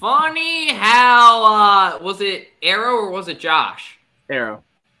 Oh, funny how was it Arrow or was it Josh? Arrow.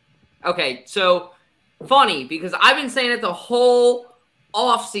 Okay, so funny because I've been saying it the whole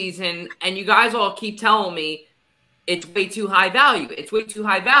offseason, and you guys all keep telling me it's way too high value. It's way too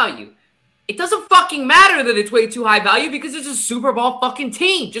high value. It doesn't fucking matter that it's way too high value because it's a Super Bowl fucking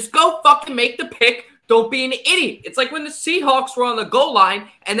team. Just go fucking make the pick. Don't be an idiot. It's like when the Seahawks were on the goal line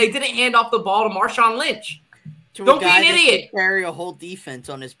and they didn't hand off the ball to Marshawn Lynch. Don't be an idiot. Carry a whole defense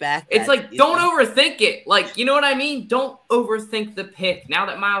on his back. It's like, don't overthink it. Like, you know what I mean? Don't overthink the pick. Now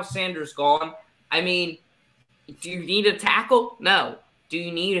that Miles Sanders gone, I mean, do you need a tackle? No. Do you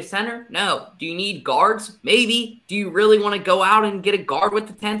need a center? No. Do you need guards? Maybe. Do you really want to go out and get a guard with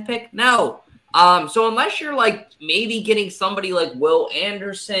the 10th pick? No. So unless you're like maybe getting somebody like Will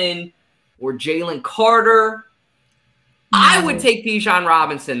Anderson or Jalen Carter, I would take Bijan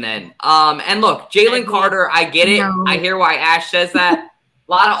Robinson then. And look, Jalen Carter, I get it. No. I hear why Ash says that.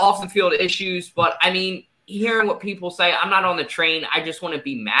 A lot of off-the-field issues, but, I mean, hearing what people say, I'm not on the train. I just want to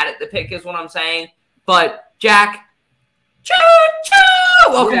be mad at the pick is what I'm saying. But, Jack,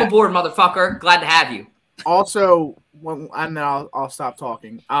 welcome aboard, motherfucker. Glad to have you. Also, and then I'll stop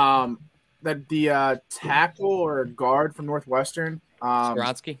talking. The tackle or guard from Northwestern.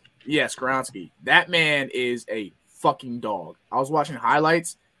 Skoronski? Yeah, Skoronski. That man is a fucking dog. I was watching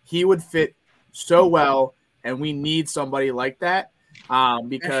highlights. He would fit so well, and we need somebody like that.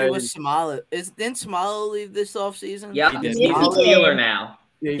 Because didn't Samala leave this offseason? Yeah, he's a Steeler now.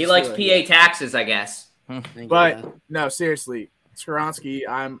 Yeah, he likes PA taxes, I guess. But no, seriously, Skoronski,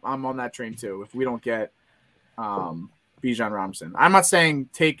 I'm on that train too. If we don't get Bijan Robinson, I'm not saying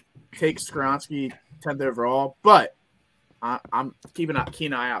take Skoronski 10th overall, but I'm keeping a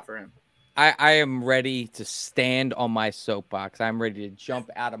keen eye out for him. I am ready to stand on my soapbox. I'm ready to jump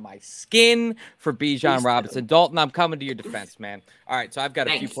out of my skin for Bijan Robinson. Dalton, I'm coming to your defense, man. All right, so I've got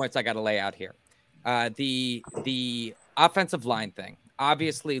a few points I got to lay out here. The offensive line thing.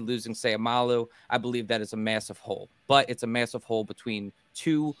 Obviously, losing Sayamalu, I believe that is a massive hole. But it's a massive hole between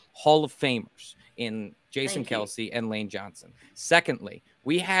two Hall of Famers in Jason Kelce and Lane Johnson. Secondly,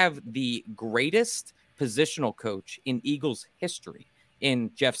 we have the greatest positional coach in Eagles history in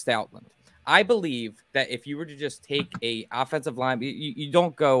Jeff Stoutland. I believe that if you were to just take a offensive line, you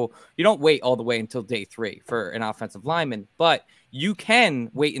don't wait all the way until day 3 for an offensive lineman, but you can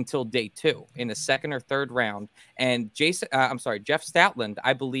wait until day 2 in a second or third round. And Jeff Stoutland,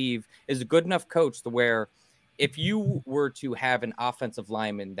 I believe, is a good enough coach to where if you were to have an offensive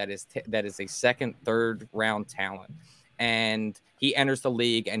lineman that is a second, third round talent, and he enters the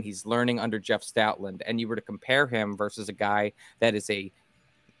league and he's learning under Jeff Stoutland, and you were to compare him versus a guy that is a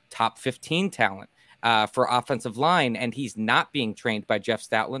top 15 talent for offensive line, and he's not being trained by Jeff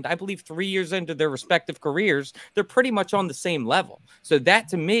Stoutland, I believe 3 years into their respective careers, they're pretty much on the same level. So that,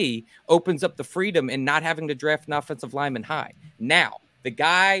 to me, opens up the freedom in not having to draft an offensive lineman high. Now, the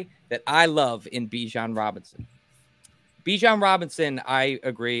guy that I love in Bijan Robinson. Bijan Robinson, I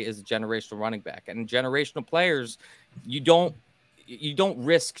agree, is a generational running back. And generational players, you don't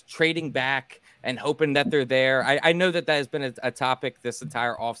risk trading back and hoping that they're there. I know that has been a topic this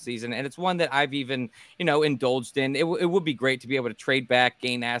entire offseason, and it's one that I've even, indulged in. It would be great to be able to trade back,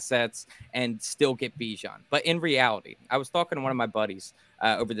 gain assets, and still get Bijan. But in reality, I was talking to one of my buddies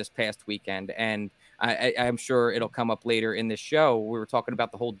over this past weekend, and I'm sure it'll come up later in this show. We were talking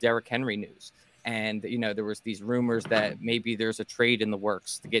about the whole Derrick Henry news. And, there was these rumors that maybe there's a trade in the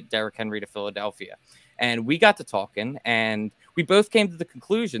works to get Derrick Henry to Philadelphia. And we got to talking, and we both came to the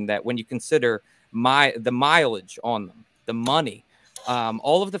conclusion that when you consider the mileage on them, the money,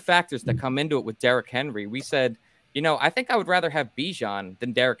 all of the factors that come into it with Derrick Henry, we said, I think I would rather have Bijan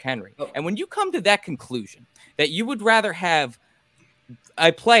than Derrick Henry. And when you come to that conclusion, that you would rather have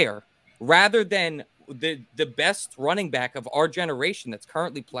a player rather than the best running back of our generation that's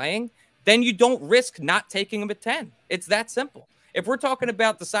currently playing, then you don't risk not taking him at 10. It's that simple. If we're talking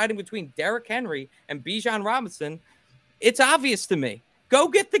about deciding between Derrick Henry and Bijan Robinson, it's obvious to me. Go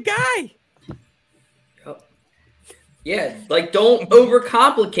get the guy. Yeah, don't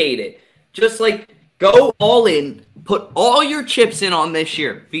overcomplicate it. Just go all in, put all your chips in on this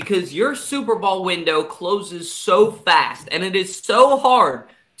year, because your Super Bowl window closes so fast, and it is so hard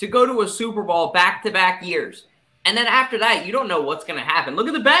to go to a Super Bowl back-to-back years. And then after that, you don't know what's going to happen. Look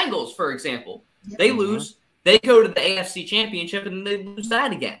at the Bengals, for example. They lose. They go to the AFC Championship, and they lose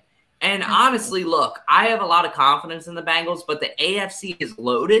that again. And honestly, look, I have a lot of confidence in the Bengals, but the AFC is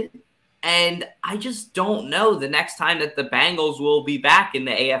loaded. And I just don't know the next time that the Bengals will be back in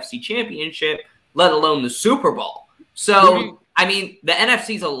the AFC Championship, let alone the Super Bowl. So, I mean, the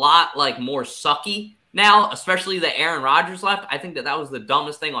NFC is a lot more sucky now, especially that Aaron Rodgers left. I think that was the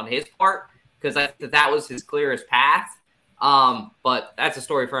dumbest thing on his part, because I think that was his clearest path. But that's a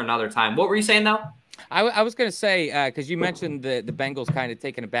story for another time. What were you saying, though? I was going to say, because you mentioned the Bengals kind of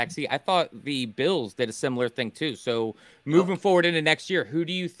taking a backseat, I thought the Bills did a similar thing too. So moving forward into next year, who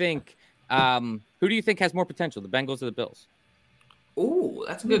do you think has more potential, the Bengals or the Bills? Ooh,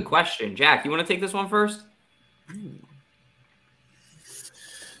 that's a good question. Jack, you want to take this one first?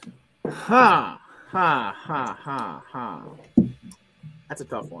 That's a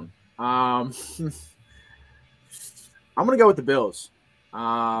tough one. I'm going to go with the Bills.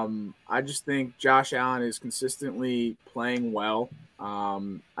 I just think Josh Allen is consistently playing well.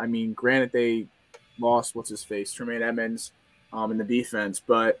 I mean, granted, they lost Tremaine Edmonds in the defense,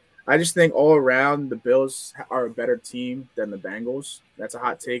 but I just think all around the Bills are a better team than the Bengals. That's a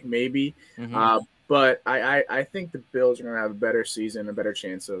hot take, maybe. But I think the Bills are going to have a better season, a better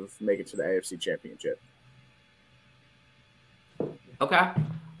chance of making it to the AFC Championship. Okay.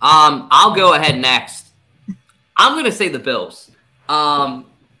 I'll go ahead next. I'm going to say the Bills.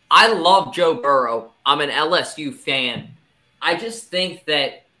 I love Joe Burrow. I'm an LSU fan. I just think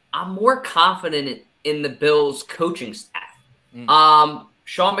that I'm more confident in the Bills coaching staff.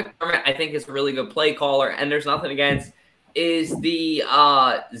 Sean McDermott, I think, is a really good play caller, and there's nothing against. Is the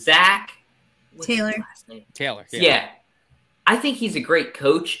Zach Taylor? Taylor. Yeah. I think he's a great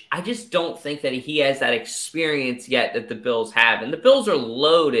coach. I just don't think that he has that experience yet that the Bills have. And the Bills are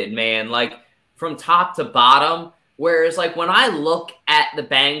loaded, man, from top to bottom. Whereas, when I look at the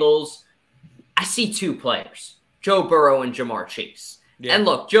Bengals, I see two players, Joe Burrow and Jamar Chase. Yeah. And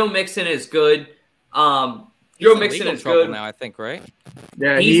look, Joe Mixon is good. Joe Mixon is good now, I think, right?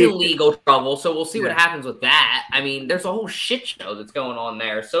 Yeah, he's in legal trouble, so we'll see what happens with that. I mean, there's a whole shit show that's going on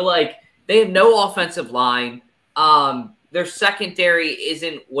there. So, They have no offensive line. Their secondary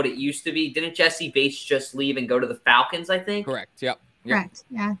isn't what it used to be. Didn't Jesse Bates just leave and go to the Falcons, I think? Correct. Yep. Correct.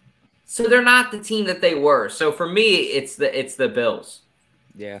 Yeah. So they're not the team that they were. So for me, it's the Bills.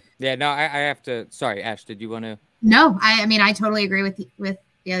 Yeah. Yeah. No, I have to. Sorry, Ash, did you want to? No, I mean, I totally agree with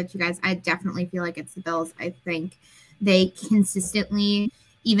the other two guys. I definitely feel like it's the Bills. I think they consistently,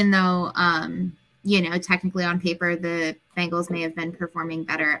 even though, technically on paper, the Bengals may have been performing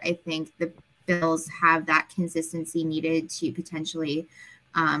better. I think the Bills have that consistency needed to potentially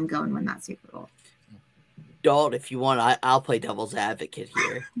go and win that Super Bowl. Dalt, if you want, I'll play devil's advocate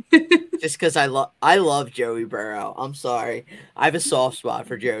here. Just because I love Joey Burrow. I'm sorry. I have a soft spot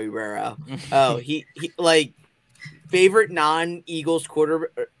for Joey Burrow. Oh, he like favorite non-Eagles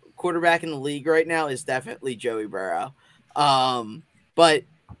quarterback in the league right now is definitely Joey Burrow. But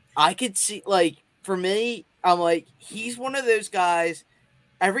I could see, like, for me, I'm like, he's one of those guys.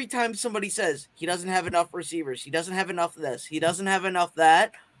 Every time somebody says he doesn't have enough receivers, he doesn't have enough of this, he doesn't have enough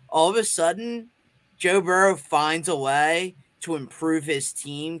that, all of a sudden, Joe Burrow finds a way to improve his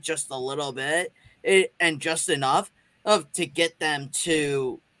team just a little bit and just enough to get them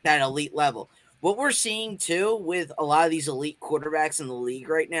to that elite level. What we're seeing, too, with a lot of these elite quarterbacks in the league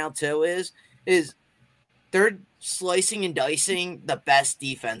right now, too, is they're slicing and dicing the best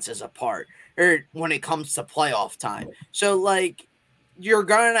defenses apart or when it comes to playoff time. So, like, you're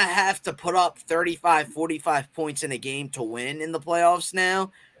going to have to put up 35, 45 points in a game to win in the playoffs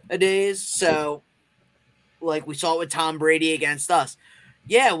nowadays. So, like we saw it with Tom Brady against us.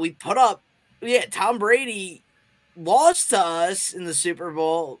 Yeah, Tom Brady lost to us in the Super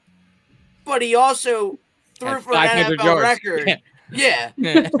Bowl, but he also threw for an NFL record. Yeah.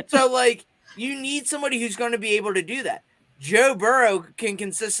 So, like, you need somebody who's going to be able to do that. Joe Burrow can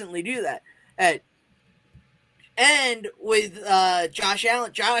consistently do that. And with Josh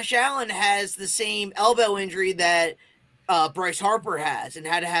Allen has the same elbow injury that Bryce Harper has and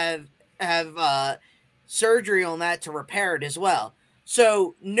had to have surgery on that to repair it as well.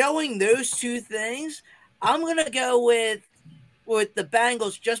 So knowing those two things, I'm going to go with the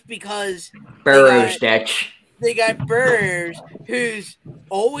Bengals just because they got Burrows, who's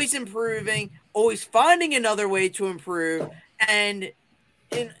always improving, always finding another way to improve. And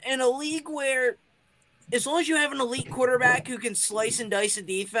in a league where as long as you have an elite quarterback who can slice and dice a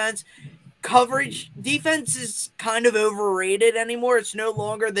defense is kind of overrated anymore. It's no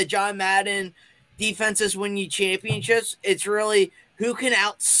longer the John Madden defenses win you championships. It's really who can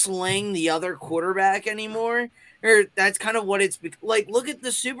outsling the other quarterback anymore. Or that's kind of what it's like. Look at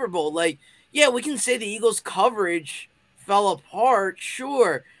the Super Bowl. Like, yeah, we can say the Eagles' coverage fell apart,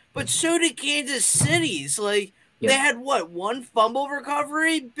 sure, but so did Kansas City's. Like, they had one fumble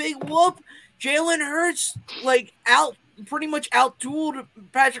recovery, big whoop. Jalen Hurts pretty much outdueled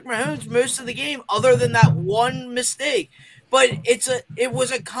Patrick Mahomes most of the game, other than that one mistake. But it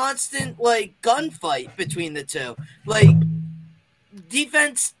was a constant gunfight between the two. Like,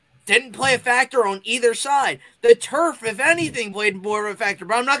 defense didn't play a factor on either side. The turf, if anything, played more of a factor.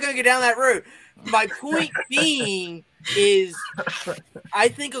 But I'm not going to go down that road. My point being is, I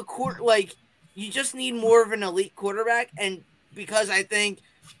think you just need more of an elite quarterback, and because I think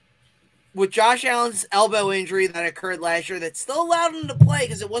with Josh Allen's elbow injury that occurred last year that still allowed him to play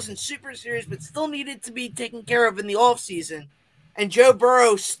because it wasn't super serious but still needed to be taken care of in the offseason, and Joe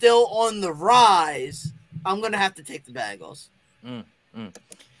Burrow still on the rise, I'm going to have to take the Bengals.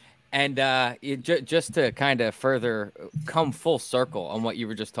 And just to kind of further come full circle on what you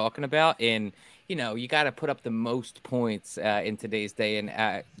were just talking about, you got to put up the most points in today's day,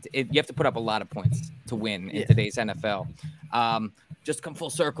 and you have to put up a lot of points to win in today's NFL. Just come full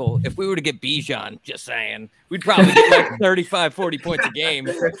circle. If we were to get Bijan, just saying, we'd probably get 35, 40 points a game.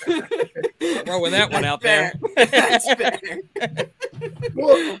 Throwing that one out there. That's fair.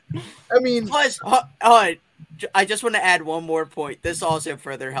 Well, I mean, plus, I just want to add one more point. This also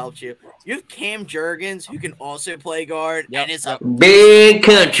further helps you. You have Cam Jurgens, who can also play guard, and it's a big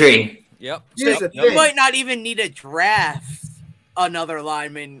country. Yep. You might not even need to draft another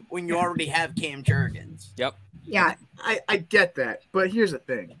lineman when you already have Cam Jurgens. Yep. Yeah. I get that, but here's the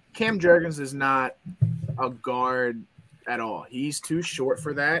thing. Cam Jurgens is not a guard at all. He's too short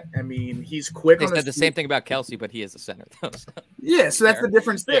for that. I mean, he's quick. They said the same thing about Kelsey, but he is a center. Yeah, so that's the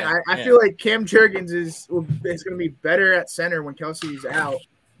difference thing. I feel like Cam Jurgens is going to be better at center when Kelsey's out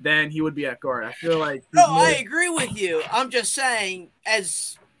than he would be at guard. I feel like I agree with you. I'm just saying,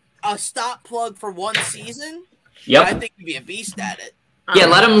 as a stop plug for one season, I think he'd be a beast at it. Yeah,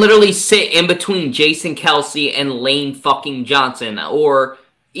 let him literally sit in between Jason Kelsey and Lane fucking Johnson. Or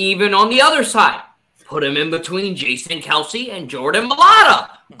even on the other side, put him in between Jason Kelsey and Jordan Mailata.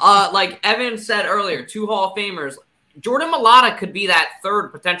 like Evan said earlier, 2 Hall of Famers. Jordan Mailata could be that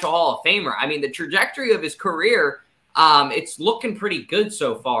 3rd potential Hall of Famer. I mean, the trajectory of his career, it's looking pretty good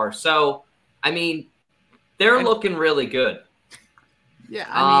so far. So, I mean, they're looking really good. Yeah,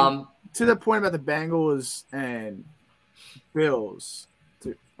 I mean, to the point about the Bengals and Bills,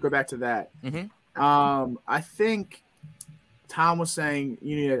 to go back to that, I think Tom was saying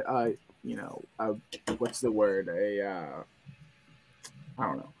you need what's the word? I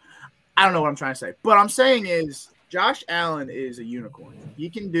don't know. I don't know what I'm trying to say. But I'm saying is Josh Allen is a unicorn. He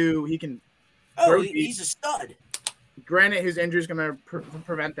can. Oh, he's a stud. Granted, his injury is going to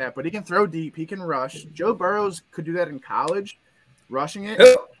prevent that, but he can throw deep. He can rush. Joe Burrows could do that in college, rushing it.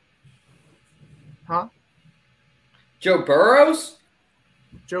 Huh? Joe Burrows?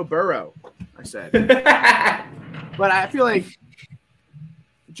 Joe Burrow, I said. But I feel like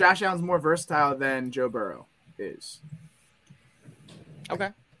Josh Allen's more versatile than Joe Burrow is. Okay.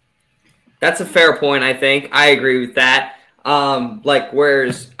 That's a fair point, I think. I agree with that.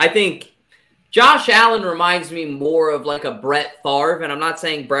 Whereas I think Josh Allen reminds me more of like a Brett Favre, and I'm not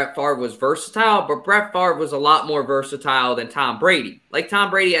saying Brett Favre was versatile, but Brett Favre was a lot more versatile than Tom Brady. Like Tom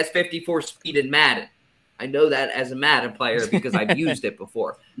Brady has 54 speed in Madden. I know that as a Madden player because I've used it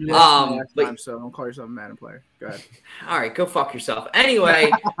before. So don't call yourself a Madden player. Go ahead. All right, go fuck yourself.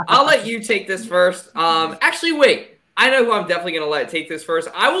 Anyway, I'll let you take this first. Actually, wait. I know who I'm definitely going to let take this first.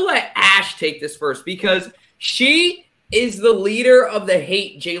 I will let Ash take this first because she is the leader of the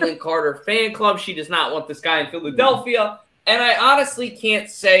Hate Jalen Carter fan club. She does not want this guy in Philadelphia. And I honestly can't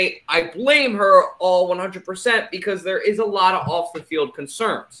say I blame her all 100% because there is a lot of off-the-field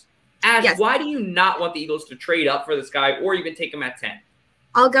concerns. Ash, Yes. Why do you not want the Eagles to trade up for this guy or even take him at 10?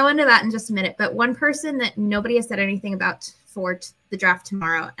 I'll go into that in just a minute. But one person that nobody has said anything about for the draft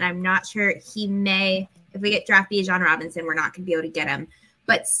tomorrow, and I'm not sure he may, if we get draft Bijan Robinson, we're not going to be able to get him.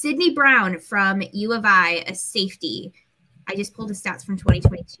 But Sidney Brown from U of I, a safety. I just pulled his stats from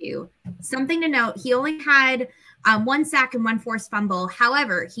 2022. Something to note, he only had 1 sack and 1 forced fumble.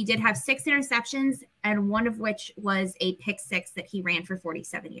 However, he did have 6 interceptions, and one of which was a pick 6 that he ran for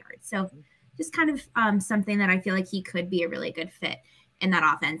 47 yards. So just kind of something that I feel like he could be a really good fit in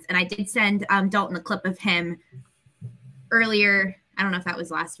that offense. And I did send Dalton a clip of him earlier. I don't know if that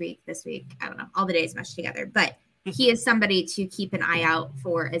was last week, this week. I don't know. All the days meshed together. But he is somebody to keep an eye out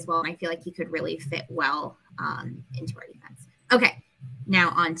for as well. And I feel like he could really fit well into our defense. Okay,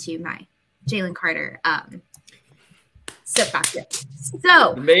 now on to my Jalen Carter soapbox.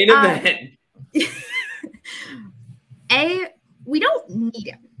 So The main event. We don't need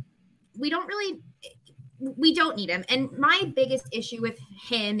him. We don't need him. And my biggest issue with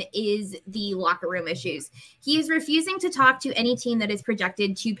him is the locker room issues. He is refusing to talk to any team that is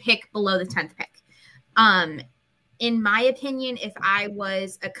projected to pick below the 10th pick. In my opinion, if I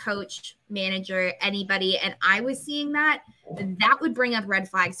was a coach, manager, anybody, and I was seeing that, that would bring up red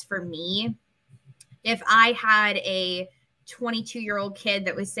flags for me. If I had a 22-year-old kid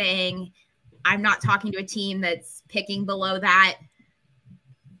that was saying, I'm not talking to a team that's picking below that,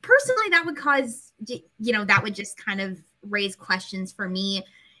 personally, that would cause, that would just kind of raise questions for me.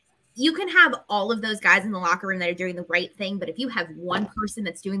 You can have all of those guys in the locker room that are doing the right thing, but if you have one person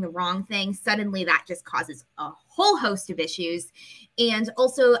that's doing the wrong thing, suddenly that just causes a whole host of issues. And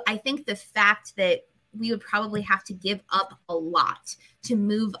also, I think the fact that we would probably have to give up a lot to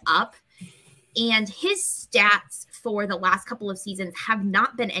move up, and his stats for the last couple of seasons have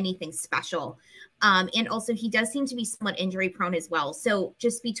not been anything special. And also, he does seem to be somewhat injury prone as well. So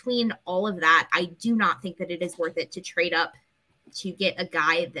just between all of that, I do not think that it is worth it to trade up to get a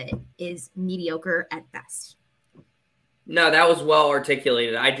guy that is mediocre at best. No, that was well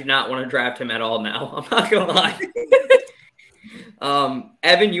articulated. I do not want to draft him at all now. I'm not going to lie.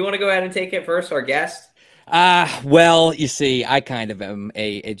 Evan, you want to go ahead and take it first, our guest? Well, you see, I kind of am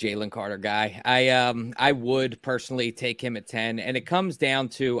a Jalen Carter guy. I would personally take him at 10, and it comes down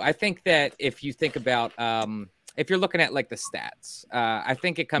to, I think that if you think about, if you're looking at like the stats, I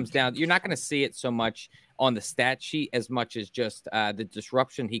think it comes down, you're not going to see it so much on the stat sheet as much as just the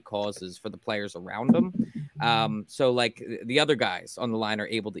disruption he causes for the players around him. So like the other guys on the line are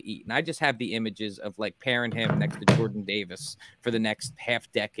able to eat. And I just have the images of like pairing him next to Jordan Davis for the next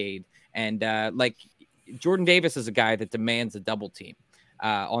half decade. And like Jordan Davis is a guy that demands a double team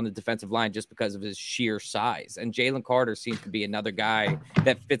on the defensive line just because of his sheer size. And Jalen Carter seems to be another guy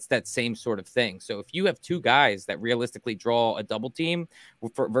that fits that same sort of thing. So if you have 2 guys that realistically draw a double team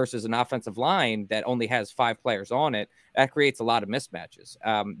versus an offensive line that only has 5 players on it, that creates a lot of mismatches.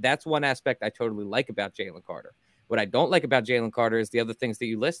 That's one aspect I totally like about Jalen Carter. What I don't like about Jalen Carter is the other things that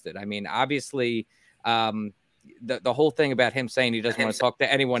you listed. I mean, obviously, the whole thing about him saying he doesn't want to talk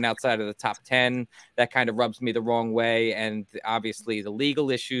to anyone outside of the top 10, that kind of rubs me the wrong way. And obviously the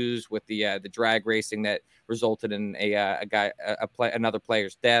legal issues with the drag racing that resulted in another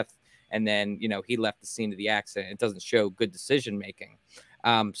player's death. And then, you know, he left the scene of the accident. It doesn't show good decision making.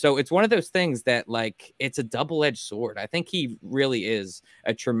 So it's one of those things that, like, it's a double-edged sword. I think he really is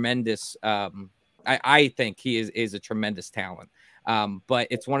a tremendous I think he is a tremendous talent. But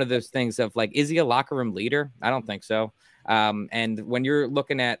it's one of those things of, like, is he a locker room leader? I don't think so. And when you're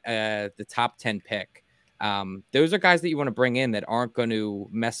looking at the top 10 pick, those are guys that you want to bring in that aren't going to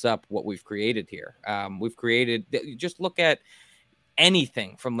mess up what we've created here. Just look at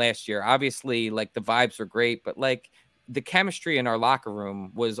anything from last year. Obviously, like, the vibes are great, but, like, the chemistry in our locker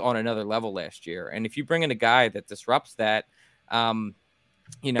room was on another level last year. And if you bring in a guy that disrupts that,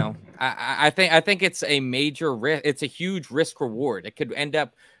 you know, I think it's a major risk. It's a huge risk reward. It could end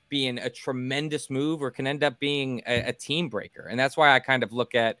up being a tremendous move, or can end up being a team breaker. And that's why I kind of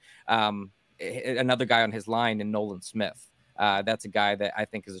look at another guy on his line in Nolan Smith. That's a guy that I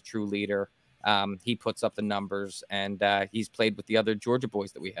think is a true leader. He puts up the numbers, and he's played with the other Georgia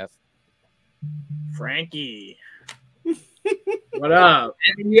boys that we have. Frankie. What up?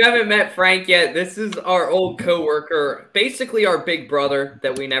 And you haven't met Frank yet. This is our old coworker, basically our big brother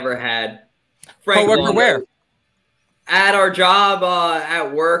that we never had. Frank Coworker where? At our job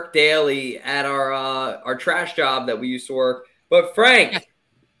at work daily, at our trash job that we used to work. But Frank,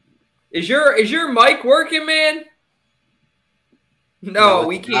 is your mic working, man? No,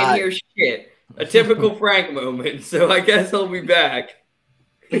 we can't hear shit. A typical Frank moment. So I guess he'll be back.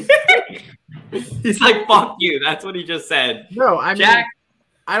 He's like, fuck you. That's what he just said. No, I mean, Jack,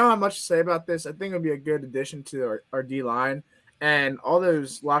 I don't have much to say about this. I think it'll be a good addition to our D line, and all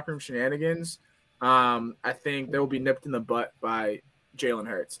those locker room shenanigans. I think they will be nipped in the butt by Jalen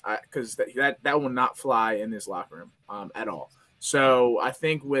Hurts, because that will not fly in this locker room at all. So I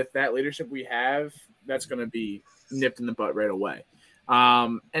think with that leadership we have, that's going to be nipped in the butt right away.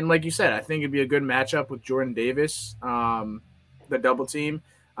 And like you said, I think it'd be a good matchup with Jordan Davis, the double team.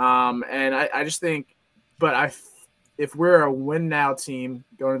 And I just think, but if we're a win now team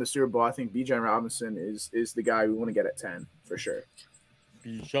going to the Super Bowl, I think Bijan Robinson is the guy we want to get at 10 for sure.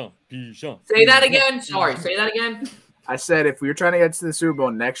 Bijan. say that again. Sorry, say that again. I said if we were trying to get to the Super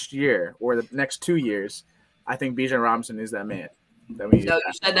Bowl next year or the next 2 years, I think Bijan Robinson is that man. No, you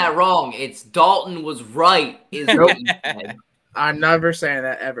said that wrong. It's Dalton was right. Is what you said. I'm never saying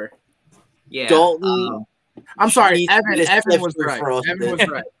that ever. Yeah, Dalton. I'm sorry, Evan Evan was right. Evan was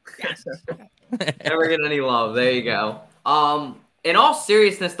right. never get any love. There you go. In all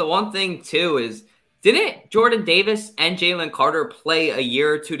seriousness, the one thing too is, didn't Jordan Davis and Jalen Carter play a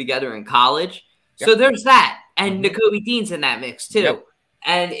year or two together in college? Yep. So there's that, and Nakobe Dean's in that mix too. Yep.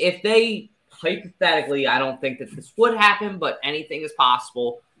 And if they, hypothetically, I don't think that this would happen, but anything is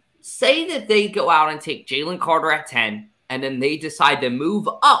possible. Say that they go out and take Jalen Carter at 10, and then they decide to move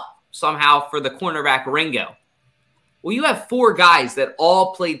up somehow for the cornerback Ringo. Well, you have 4 guys that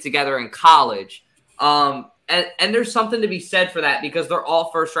all played together in college. And there's something to be said for that, because they're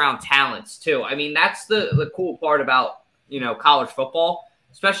all first-round talents too. I mean, that's the cool part about, college football,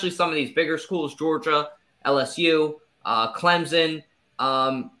 especially some of these bigger schools, Georgia, LSU, Clemson,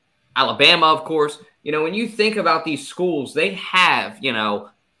 Alabama, of course. When you think about these schools, they have,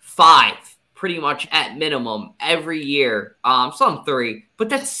 5 pretty much at minimum every year, some 3, but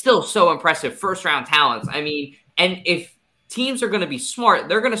that's still so impressive. First-round talents. I mean, and if teams are going to be smart,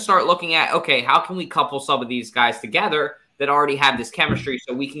 they're going to start looking at, okay, how can we couple some of these guys together that already have this chemistry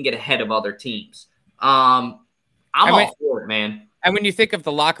so we can get ahead of other teams? I'm all for it, man. And when you think of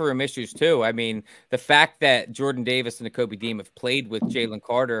the locker room issues too, I mean, the fact that Jordan Davis and Nakobe Dean have played with Jalen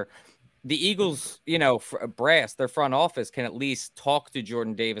Carter, the Eagles, brass, their front office can at least talk to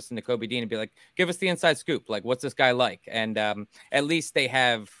Jordan Davis and Nakobe Dean and be like, give us the inside scoop. Like, what's this guy like? And at least they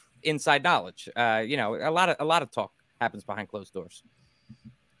have inside knowledge. A lot of talk happens behind closed doors.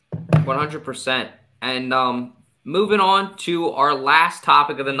 100%. And moving on to our last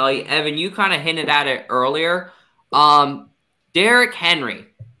topic of the night, Evan, you kind of hinted at it earlier. Derrick Henry.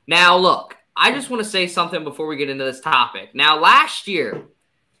 Now, look, I just want to say something before we get into this topic. Now, last year,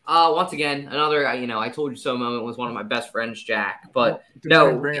 once again, another, I told you so moment was one of my best friends, Jack. But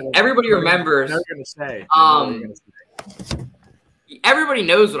no, everybody remembers. Everybody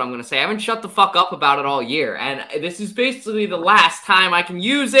knows what I'm going to say. I haven't shut the fuck up about it all year. And this is basically the last time I can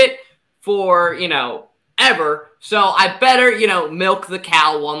use it for, ever. So I better, milk the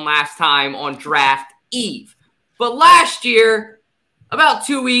cow one last time on draft eve. But last year, about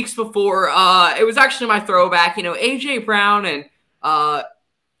 2 weeks before, it was actually my throwback, A.J. Brown and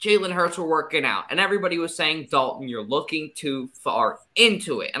Jalen Hurts were working out, and everybody was saying, Dalton, you're looking too far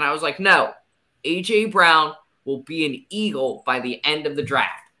into it. And I was like, no, A.J. Brown will be an Eagle by the end of the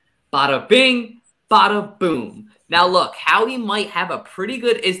draft. Bada bing, bada boom. Now, look, Howie might have a pretty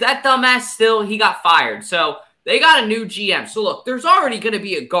good – is that dumbass still? He got fired. So they got a new GM. So, look, there's already going to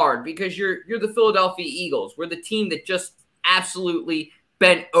be a guard because you're the Philadelphia Eagles. We're the team that just absolutely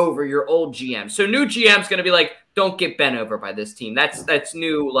bent over your old GM. So new GM's going to be like, don't get bent over by this team. That's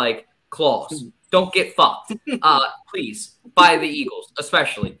new, like, clause. Don't get fucked, please, by the Eagles,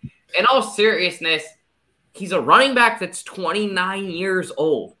 especially. In all seriousness, he's a running back that's 29 years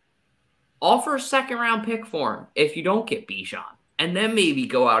old. Offer a second-round pick for him if you don't get Bijan, and then maybe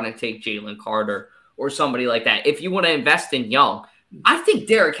go out and take Jalen Carter or somebody like that. If you want to invest in young, I think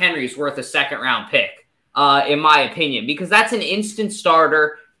Derrick Henry is worth a second-round pick, in my opinion, because that's an instant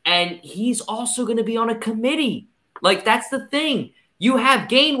starter, and he's also going to be on a committee. Like, that's the thing. You have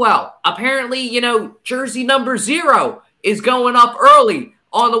Gainwell. Apparently, jersey number 0 is going up early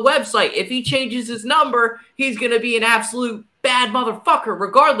on the website. If he changes his number, he's going to be an absolute bad motherfucker.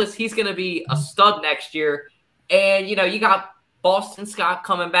 Regardless, he's going to be a stud next year. And, you got Boston Scott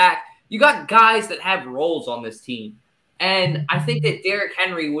coming back. You got guys that have roles on this team. And I think that Derrick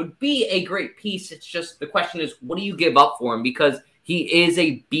Henry would be a great piece. It's just the question is, what do you give up for him? Because he is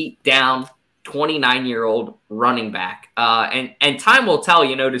a beat down 29-year-old running back. And time will tell,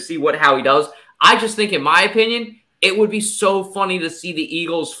 to see how he does. I just think, in my opinion, it would be so funny to see the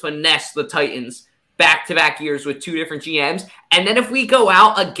Eagles finesse the Titans back-to-back years with 2 different GMs. And then if we go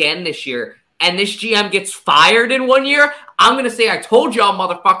out again this year and this GM gets fired in 1 year, I'm going to say, I told y'all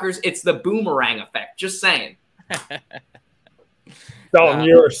motherfuckers, it's the boomerang effect. Just saying. Dalton,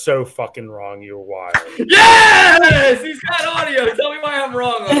 you're so fucking wrong. You're wild. Yes! He's got audio. Tell me why I'm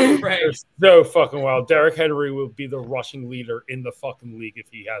wrong on this, Frank. You're so fucking wild. Derrick Henry will be the rushing leader in the fucking league if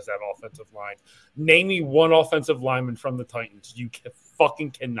he has that offensive line. Name me one offensive lineman from the Titans. You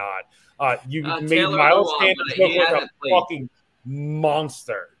fucking cannot. You made Taylor Miles Lewan, Sanders look like a fucking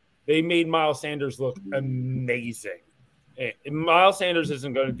monster. They made Miles Sanders look amazing. And Miles Sanders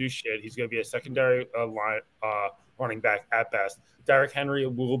isn't going to do shit. He's going to be a secondary running back at best. Derrick Henry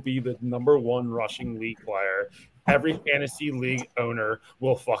will be the number 1 rushing league player. Every fantasy league owner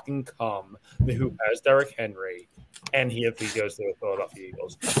will fucking come who has Derrick Henry, and if he goes to the Philadelphia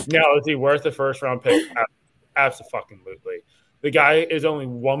Eagles. Now, is he worth a first-round pick? Absolutely. The guy is only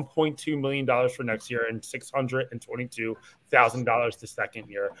 $1.2 million for next year and $622,000 the second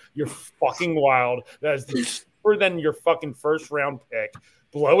year. You're fucking wild. That is cheaper than your fucking first-round pick.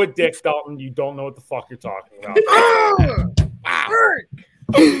 Blow a dick, Dalton. You don't know what the fuck you're talking about. Wow.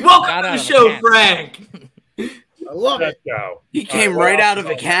 Welcome to the show, Frank. I love it. Go. He came right out of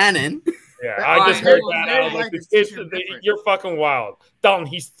a cannon. Yeah, I just heard that. I was like, you're fucking wild. Dalton,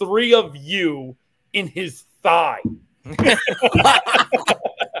 he's 3 of you in his thigh. I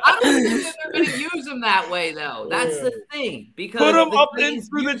don't think they're going to use him that way, though. That's the thing. Because put him up in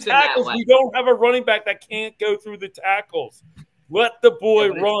through the tackles. We don't have a running back that can't go through the tackles. Let the boy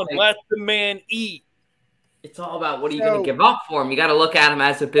run. Let the man eat. It's all about what are you going to give up for him. You got to look at him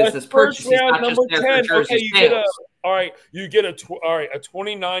as a business purchase. He's not just there for jersey sales. You get a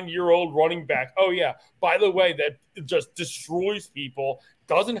 29-year-old running back. Oh yeah. By the way, that just destroys people.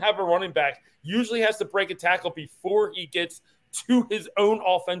 Doesn't have a running back. Usually has to break a tackle before he gets to his own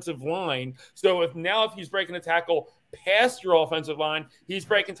offensive line. So if he's breaking a tackle past your offensive line, he's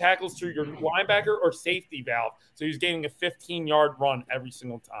breaking tackles through your linebacker or safety valve. So he's getting a 15-yard run every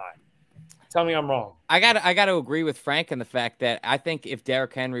single time. Tell me I'm wrong. I got to agree with Frank in the fact that I think if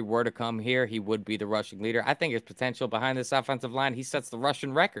Derrick Henry were to come here, he would be the rushing leader. I think his potential behind this offensive line, he sets the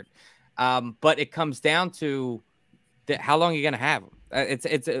rushing record. But it comes down to how long are you going to have him?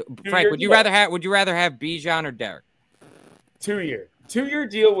 Frank, would you rather have Bijan or Derrick? 2-year. 2-year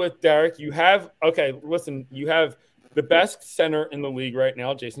deal with Derrick. You have the best center in the league right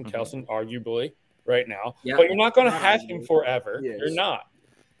now, Jason Kelson, arguably right now. Yeah. But you're not going to have him forever. Yes. You're not.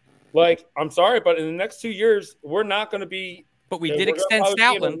 Like, I'm sorry, but in the next 2 years, we're not going to be. But we did extend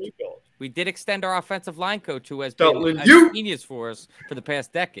Stoutland. We did extend our offensive line coach, who has been a genius for us for the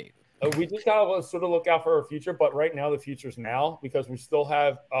past decade. We just got to sort of look out for our future, but right now the future's now because we still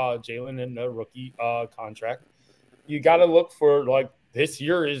have Jalen in the rookie contract. You got to look for, like, this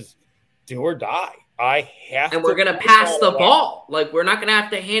year is do or die. And we're going to pass the ball. Like, we're not going to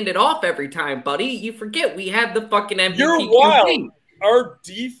have to hand it off every time, buddy. You forget we have the fucking MVP. You're wild. Our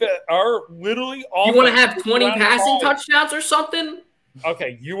defense, literally you want to have 20 passing touchdowns or something?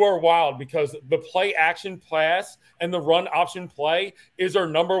 Okay, you are wild because the play action pass and the run option play is our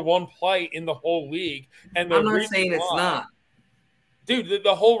number 1 play in the whole league. And I'm not saying it's not. Dude,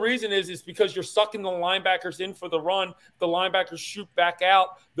 the whole reason is because you're sucking the linebackers in for the run. The linebackers shoot back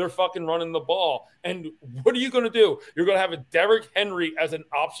out. They're fucking running the ball. And what are you going to do? You're going to have a Derrick Henry as an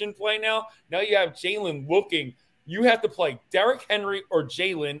option play now. Now you have Jalen looking. You have to play Derrick Henry or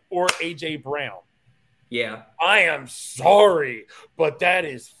Jalen or A.J. Brown. Yeah. I am sorry, but that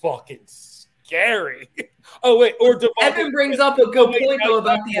is fucking scary. Oh, wait. Or Evan brings up a good point, though,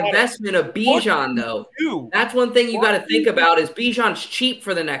 about the investment of Bijan, though. That's one thing you got to think about is Bijan's cheap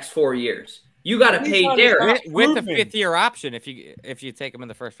for the next 4 years. You got to pay Derrick. With a 5th-year option if you take him in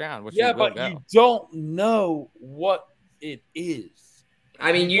the first round. Which yeah, but you don't know what it is.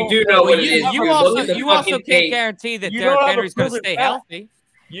 I mean, you do know what it is. You also can't guarantee that Derrick Henry's going to stay healthy.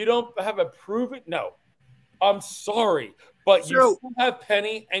 You don't have a proven – no. I'm sorry, but you still have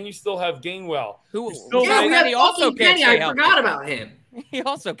Penny and you still have Gainwell. He also can't stay healthy. I forgot about him. He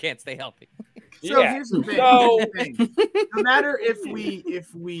also can't stay healthy. So here's the thing. No matter if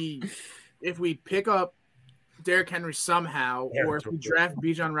we pick up Derrick Henry somehow, or if we draft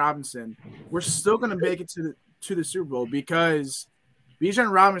Bijan Robinson, we're still going to make it to the Super Bowl because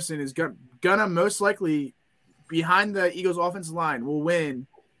Bijan Robinson is gonna most likely, behind the Eagles' offensive line, will win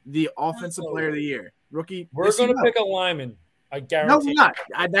the Offensive Player of the Year. Rookie. We're going to pick a lineman. I guarantee. No, we're not.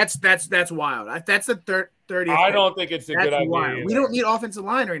 That's wild. That's the 30th. I don't think it's a good idea. We don't need offensive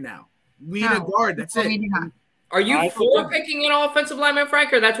line right now. We need a guard. That's it. Are you for picking an offensive lineman,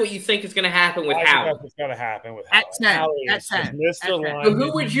 Frank, or that's what you think is going to happen with Howard? That's what's going to happen with Howard. At 10. So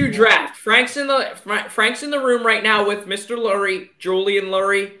who would you draft? Frank's in the room right now with Mr. Lurie, Julian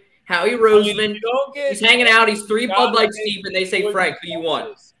Lurie, Howie Roseman. He's hanging out. He's 3 Bud Lights deep, and they say, Frank, who you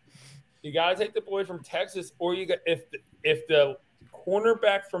want? You got to take the boy from Texas, or you got if the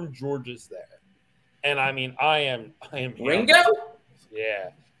cornerback from Georgia's there. And I mean, I am Ringo? Yeah.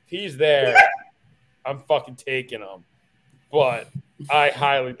 If he's there, I'm fucking taking him. But I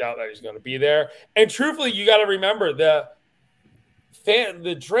highly doubt that he's going to be there. And truthfully, you got to remember the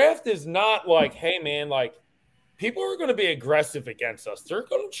draft is not like, hey man, like people are going to be aggressive against us. They're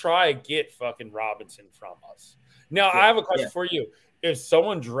going to try to get fucking Robinson from us. Now, I have a question for you. If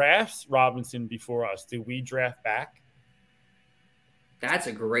someone drafts Robinson before us, do we draft back? That's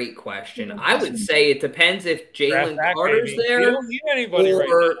a great question. I would say it depends if Jalen Carter's there. We don't need anybody right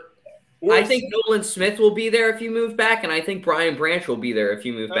now. I think Nolan Smith will be there if you move back, and I think Brian Branch will be there if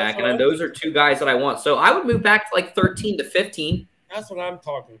you move back. And those are 2 guys that I want. So I would move back to like 13 to 15. That's what I'm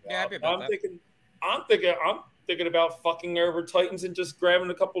talking about. Yeah, I'm thinking about fucking over Titans and just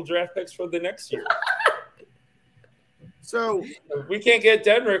grabbing a couple draft picks for the next year. So if we can't get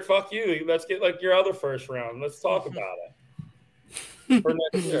Denrick, fuck you. Let's get like your other first round. Let's talk about it for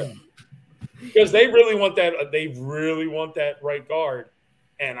next year. Because they really want that. They really want that right guard,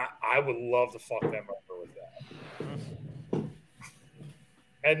 and I would love to fuck them over with that.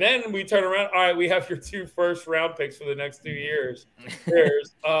 And then we turn around. All right, we have your 2 first-round picks for the next 2 years.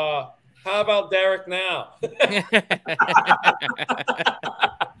 Here's how about Derek now?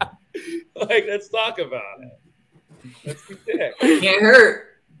 Like, let's talk about it. Let's be sick. Can't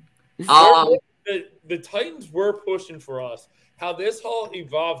hurt. The Titans were pushing for us. How this all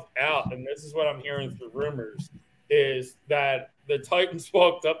evolved out, and this is what I'm hearing through rumors, is that the Titans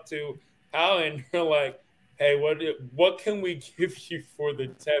walked up to Howie and they're like, "Hey, what can we give you for the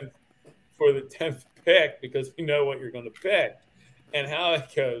 10th pick? Because we know what you're going to pick." And Howie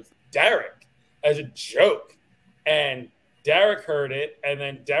goes, "Derek," as a joke, and Derek heard it, and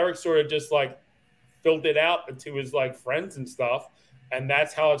then Derek sort of just like filled it out to his like friends and stuff. And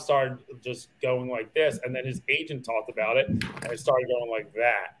that's how it started just going like this. And then his agent talked about it, and it started going like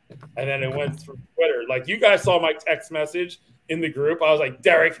that. And then it went through Twitter. Like, you guys saw my text message in the group. I was like,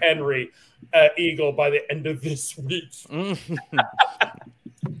 Derrick Henry, Eagle by the end of this week.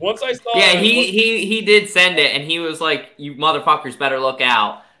 Once I saw it. Yeah, he did send it, and he was like, you motherfuckers better look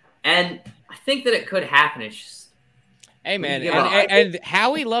out. And I think that it could happen. It's just, hey, man, and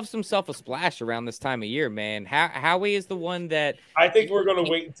Howie loves himself a splash around this time of year, man. Howie is the one that... I think we're going to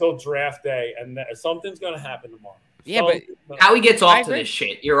wait until draft day, and something's going to happen tomorrow. Yeah, but Howie gets off to this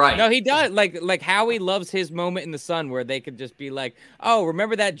shit. You're right. No, he does. Like Howie loves his moment in the sun where they could just be like, oh,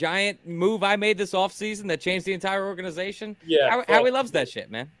 remember that giant move I made this offseason that changed the entire organization? Yeah. Howie loves that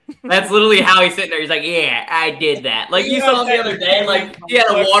shit, man. That's literally how he's sitting there. He's like, yeah, I did that. Like, you saw him the other day. Like, he had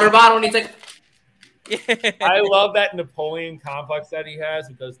a water bottle, and he's like... I love that Napoleon complex that he has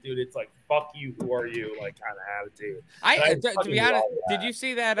because, dude, it's like, fuck you, who are you, like, kind of attitude. To be honest, did you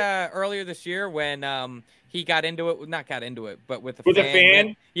see that earlier this year when he got into it? Not got into it, but with the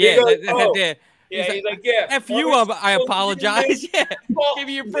fan? Yeah. He's like, yeah. F you, I apologize. Yeah. Give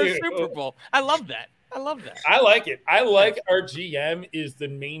you your first Super Bowl. I love that. I love that. I like it. I like our GM is the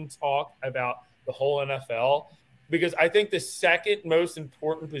main talk about the whole NFL because I think the second most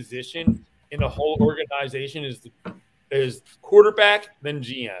important position in the whole organization is quarterback, then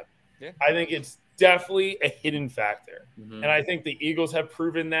GM. Yeah. I think it's definitely a hidden factor. And I think the Eagles have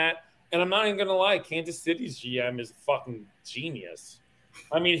proven that. And I'm not even going to lie, Kansas City's GM is fucking genius.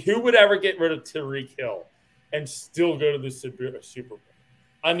 I mean, who would ever get rid of Tyreek Hill and still go to the Super Bowl?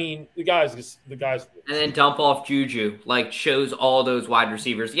 I mean, the guys. And then dump off Juju, like shows all those wide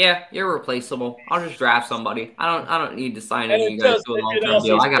receivers. Yeah, you're replaceable. I'll just draft somebody. I don't need to sign any of you guys to a long-term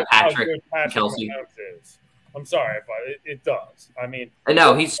deal. I got Patrick Kelsey. I'm sorry, but it does. I mean, I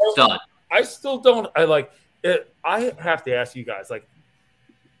know he's stud. I still don't. I like it. I have to ask you guys. Like,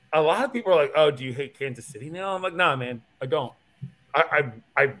 a lot of people are like, "Oh, do you hate Kansas City now?" I'm like, "Nah, man, I don't.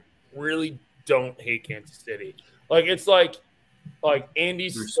 I really don't hate Kansas City. Like, it's like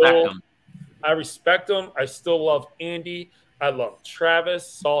Andy's still. I respect him. I still love Andy. I love Travis.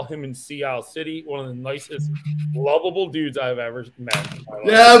 Saw him in Seattle City. One of the nicest, lovable dudes I've ever met.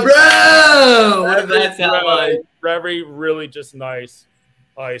 Yeah, bro. What does that sound like? Very, really just nice.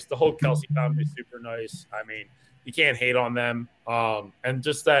 The whole Kelsey family is super nice. I mean, you can't hate on them. And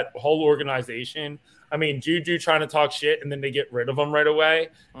just that whole organization. I mean, Juju trying to talk shit and then they get rid of him right away.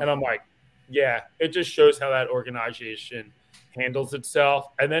 And I'm like, yeah, it just shows how that organization handles itself.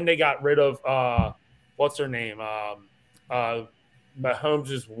 And then they got rid of what's her name?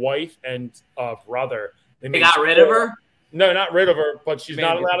 Mahomes' wife and brother. They got rid of her? No, not rid of her, but she's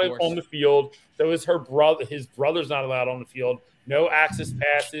not allowed on the field. So is her brother. His brother's not allowed on the field. No access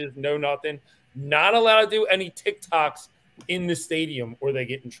passes, no nothing. Not allowed to do any TikToks in the stadium or they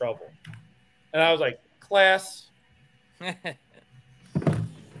get in trouble. And I was like, class.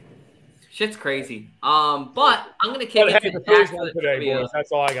 Shit's crazy. But I'm gonna kick it to the today, boys.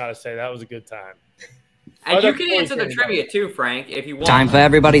 That's all I gotta say. That was a good time. And you can answer the trivia too, Frank, if you want. Time for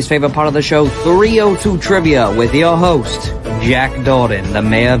everybody's favorite part of the show, 302 Trivia, with your host, Jack Dorden, the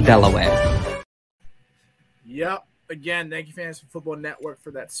mayor of Delaware. Yep. Again, thank you, Fantasy Football Network,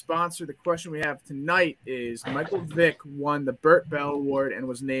 for that sponsor. The question we have tonight is Michael Vick won the Burt Bell Award and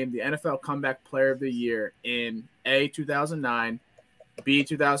was named the NFL Comeback Player of the Year in A, 2009, B,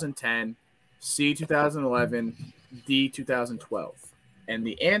 2010, C, 2011, D, 2012. And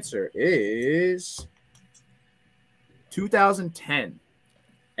the answer is 2010.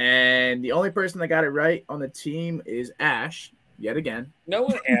 And the only person that got it right on the team is Ash, yet again. No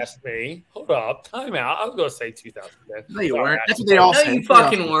one asked me. Hold up. Time out. I was going to say 2010. No, you weren't. That's what they all said. No, you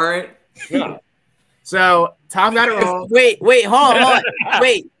fucking weren't. Yeah. So, Tom got it wrong. Wait, hold on.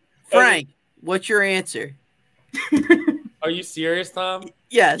 Wait, Frank, what's your answer? Are you serious, Tom?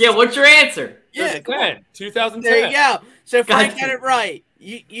 Yes. Yeah, what's your answer? Yeah, come on. 2010. There you go. So Frank got it right.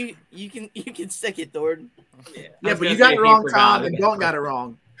 You can stick it, Thornton. Yeah, but you got it wrong, Tom, and Dalton got it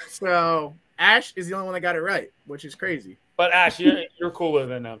wrong. So Ash is the only one that got it right, which is crazy. But Ash, you're cooler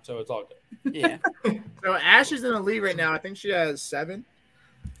than them, so it's all good. Yeah. So Ash is in the lead right now. I think she has 7.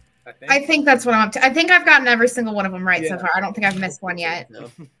 I think that's what I'm up to. I think I've gotten every single one of them right so far. I don't think I've missed one yet. No.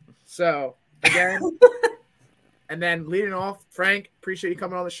 So again, and then leading off, Frank, appreciate you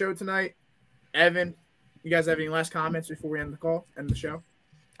coming on the show tonight. Evan, you guys have any last comments before we end the show?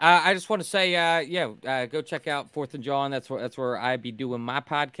 I just want to say, go check out 4th and John. That's where I be doing my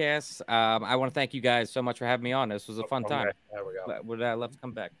podcasts. I want to thank you guys so much for having me on. This was a fun time. There we go. Would love to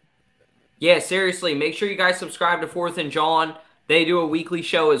come back. Yeah, seriously, make sure you guys subscribe to 4th and John. They do a weekly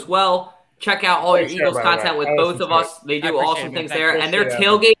show as well. Check out all your Eagles content with both of us. They do awesome things there. And their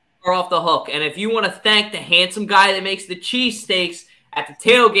tailgates are off the hook. And if you want to thank the handsome guy that makes the cheesesteaks at the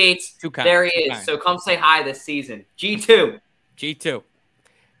tailgates, there he is. So come say hi this season. G2.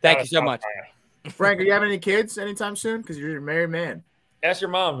 Thank you so much. Frank, are you having any kids anytime soon? Because you're a married man. Ask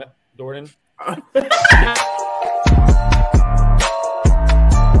your mom, Dorden.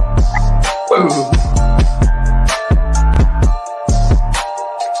 Boom.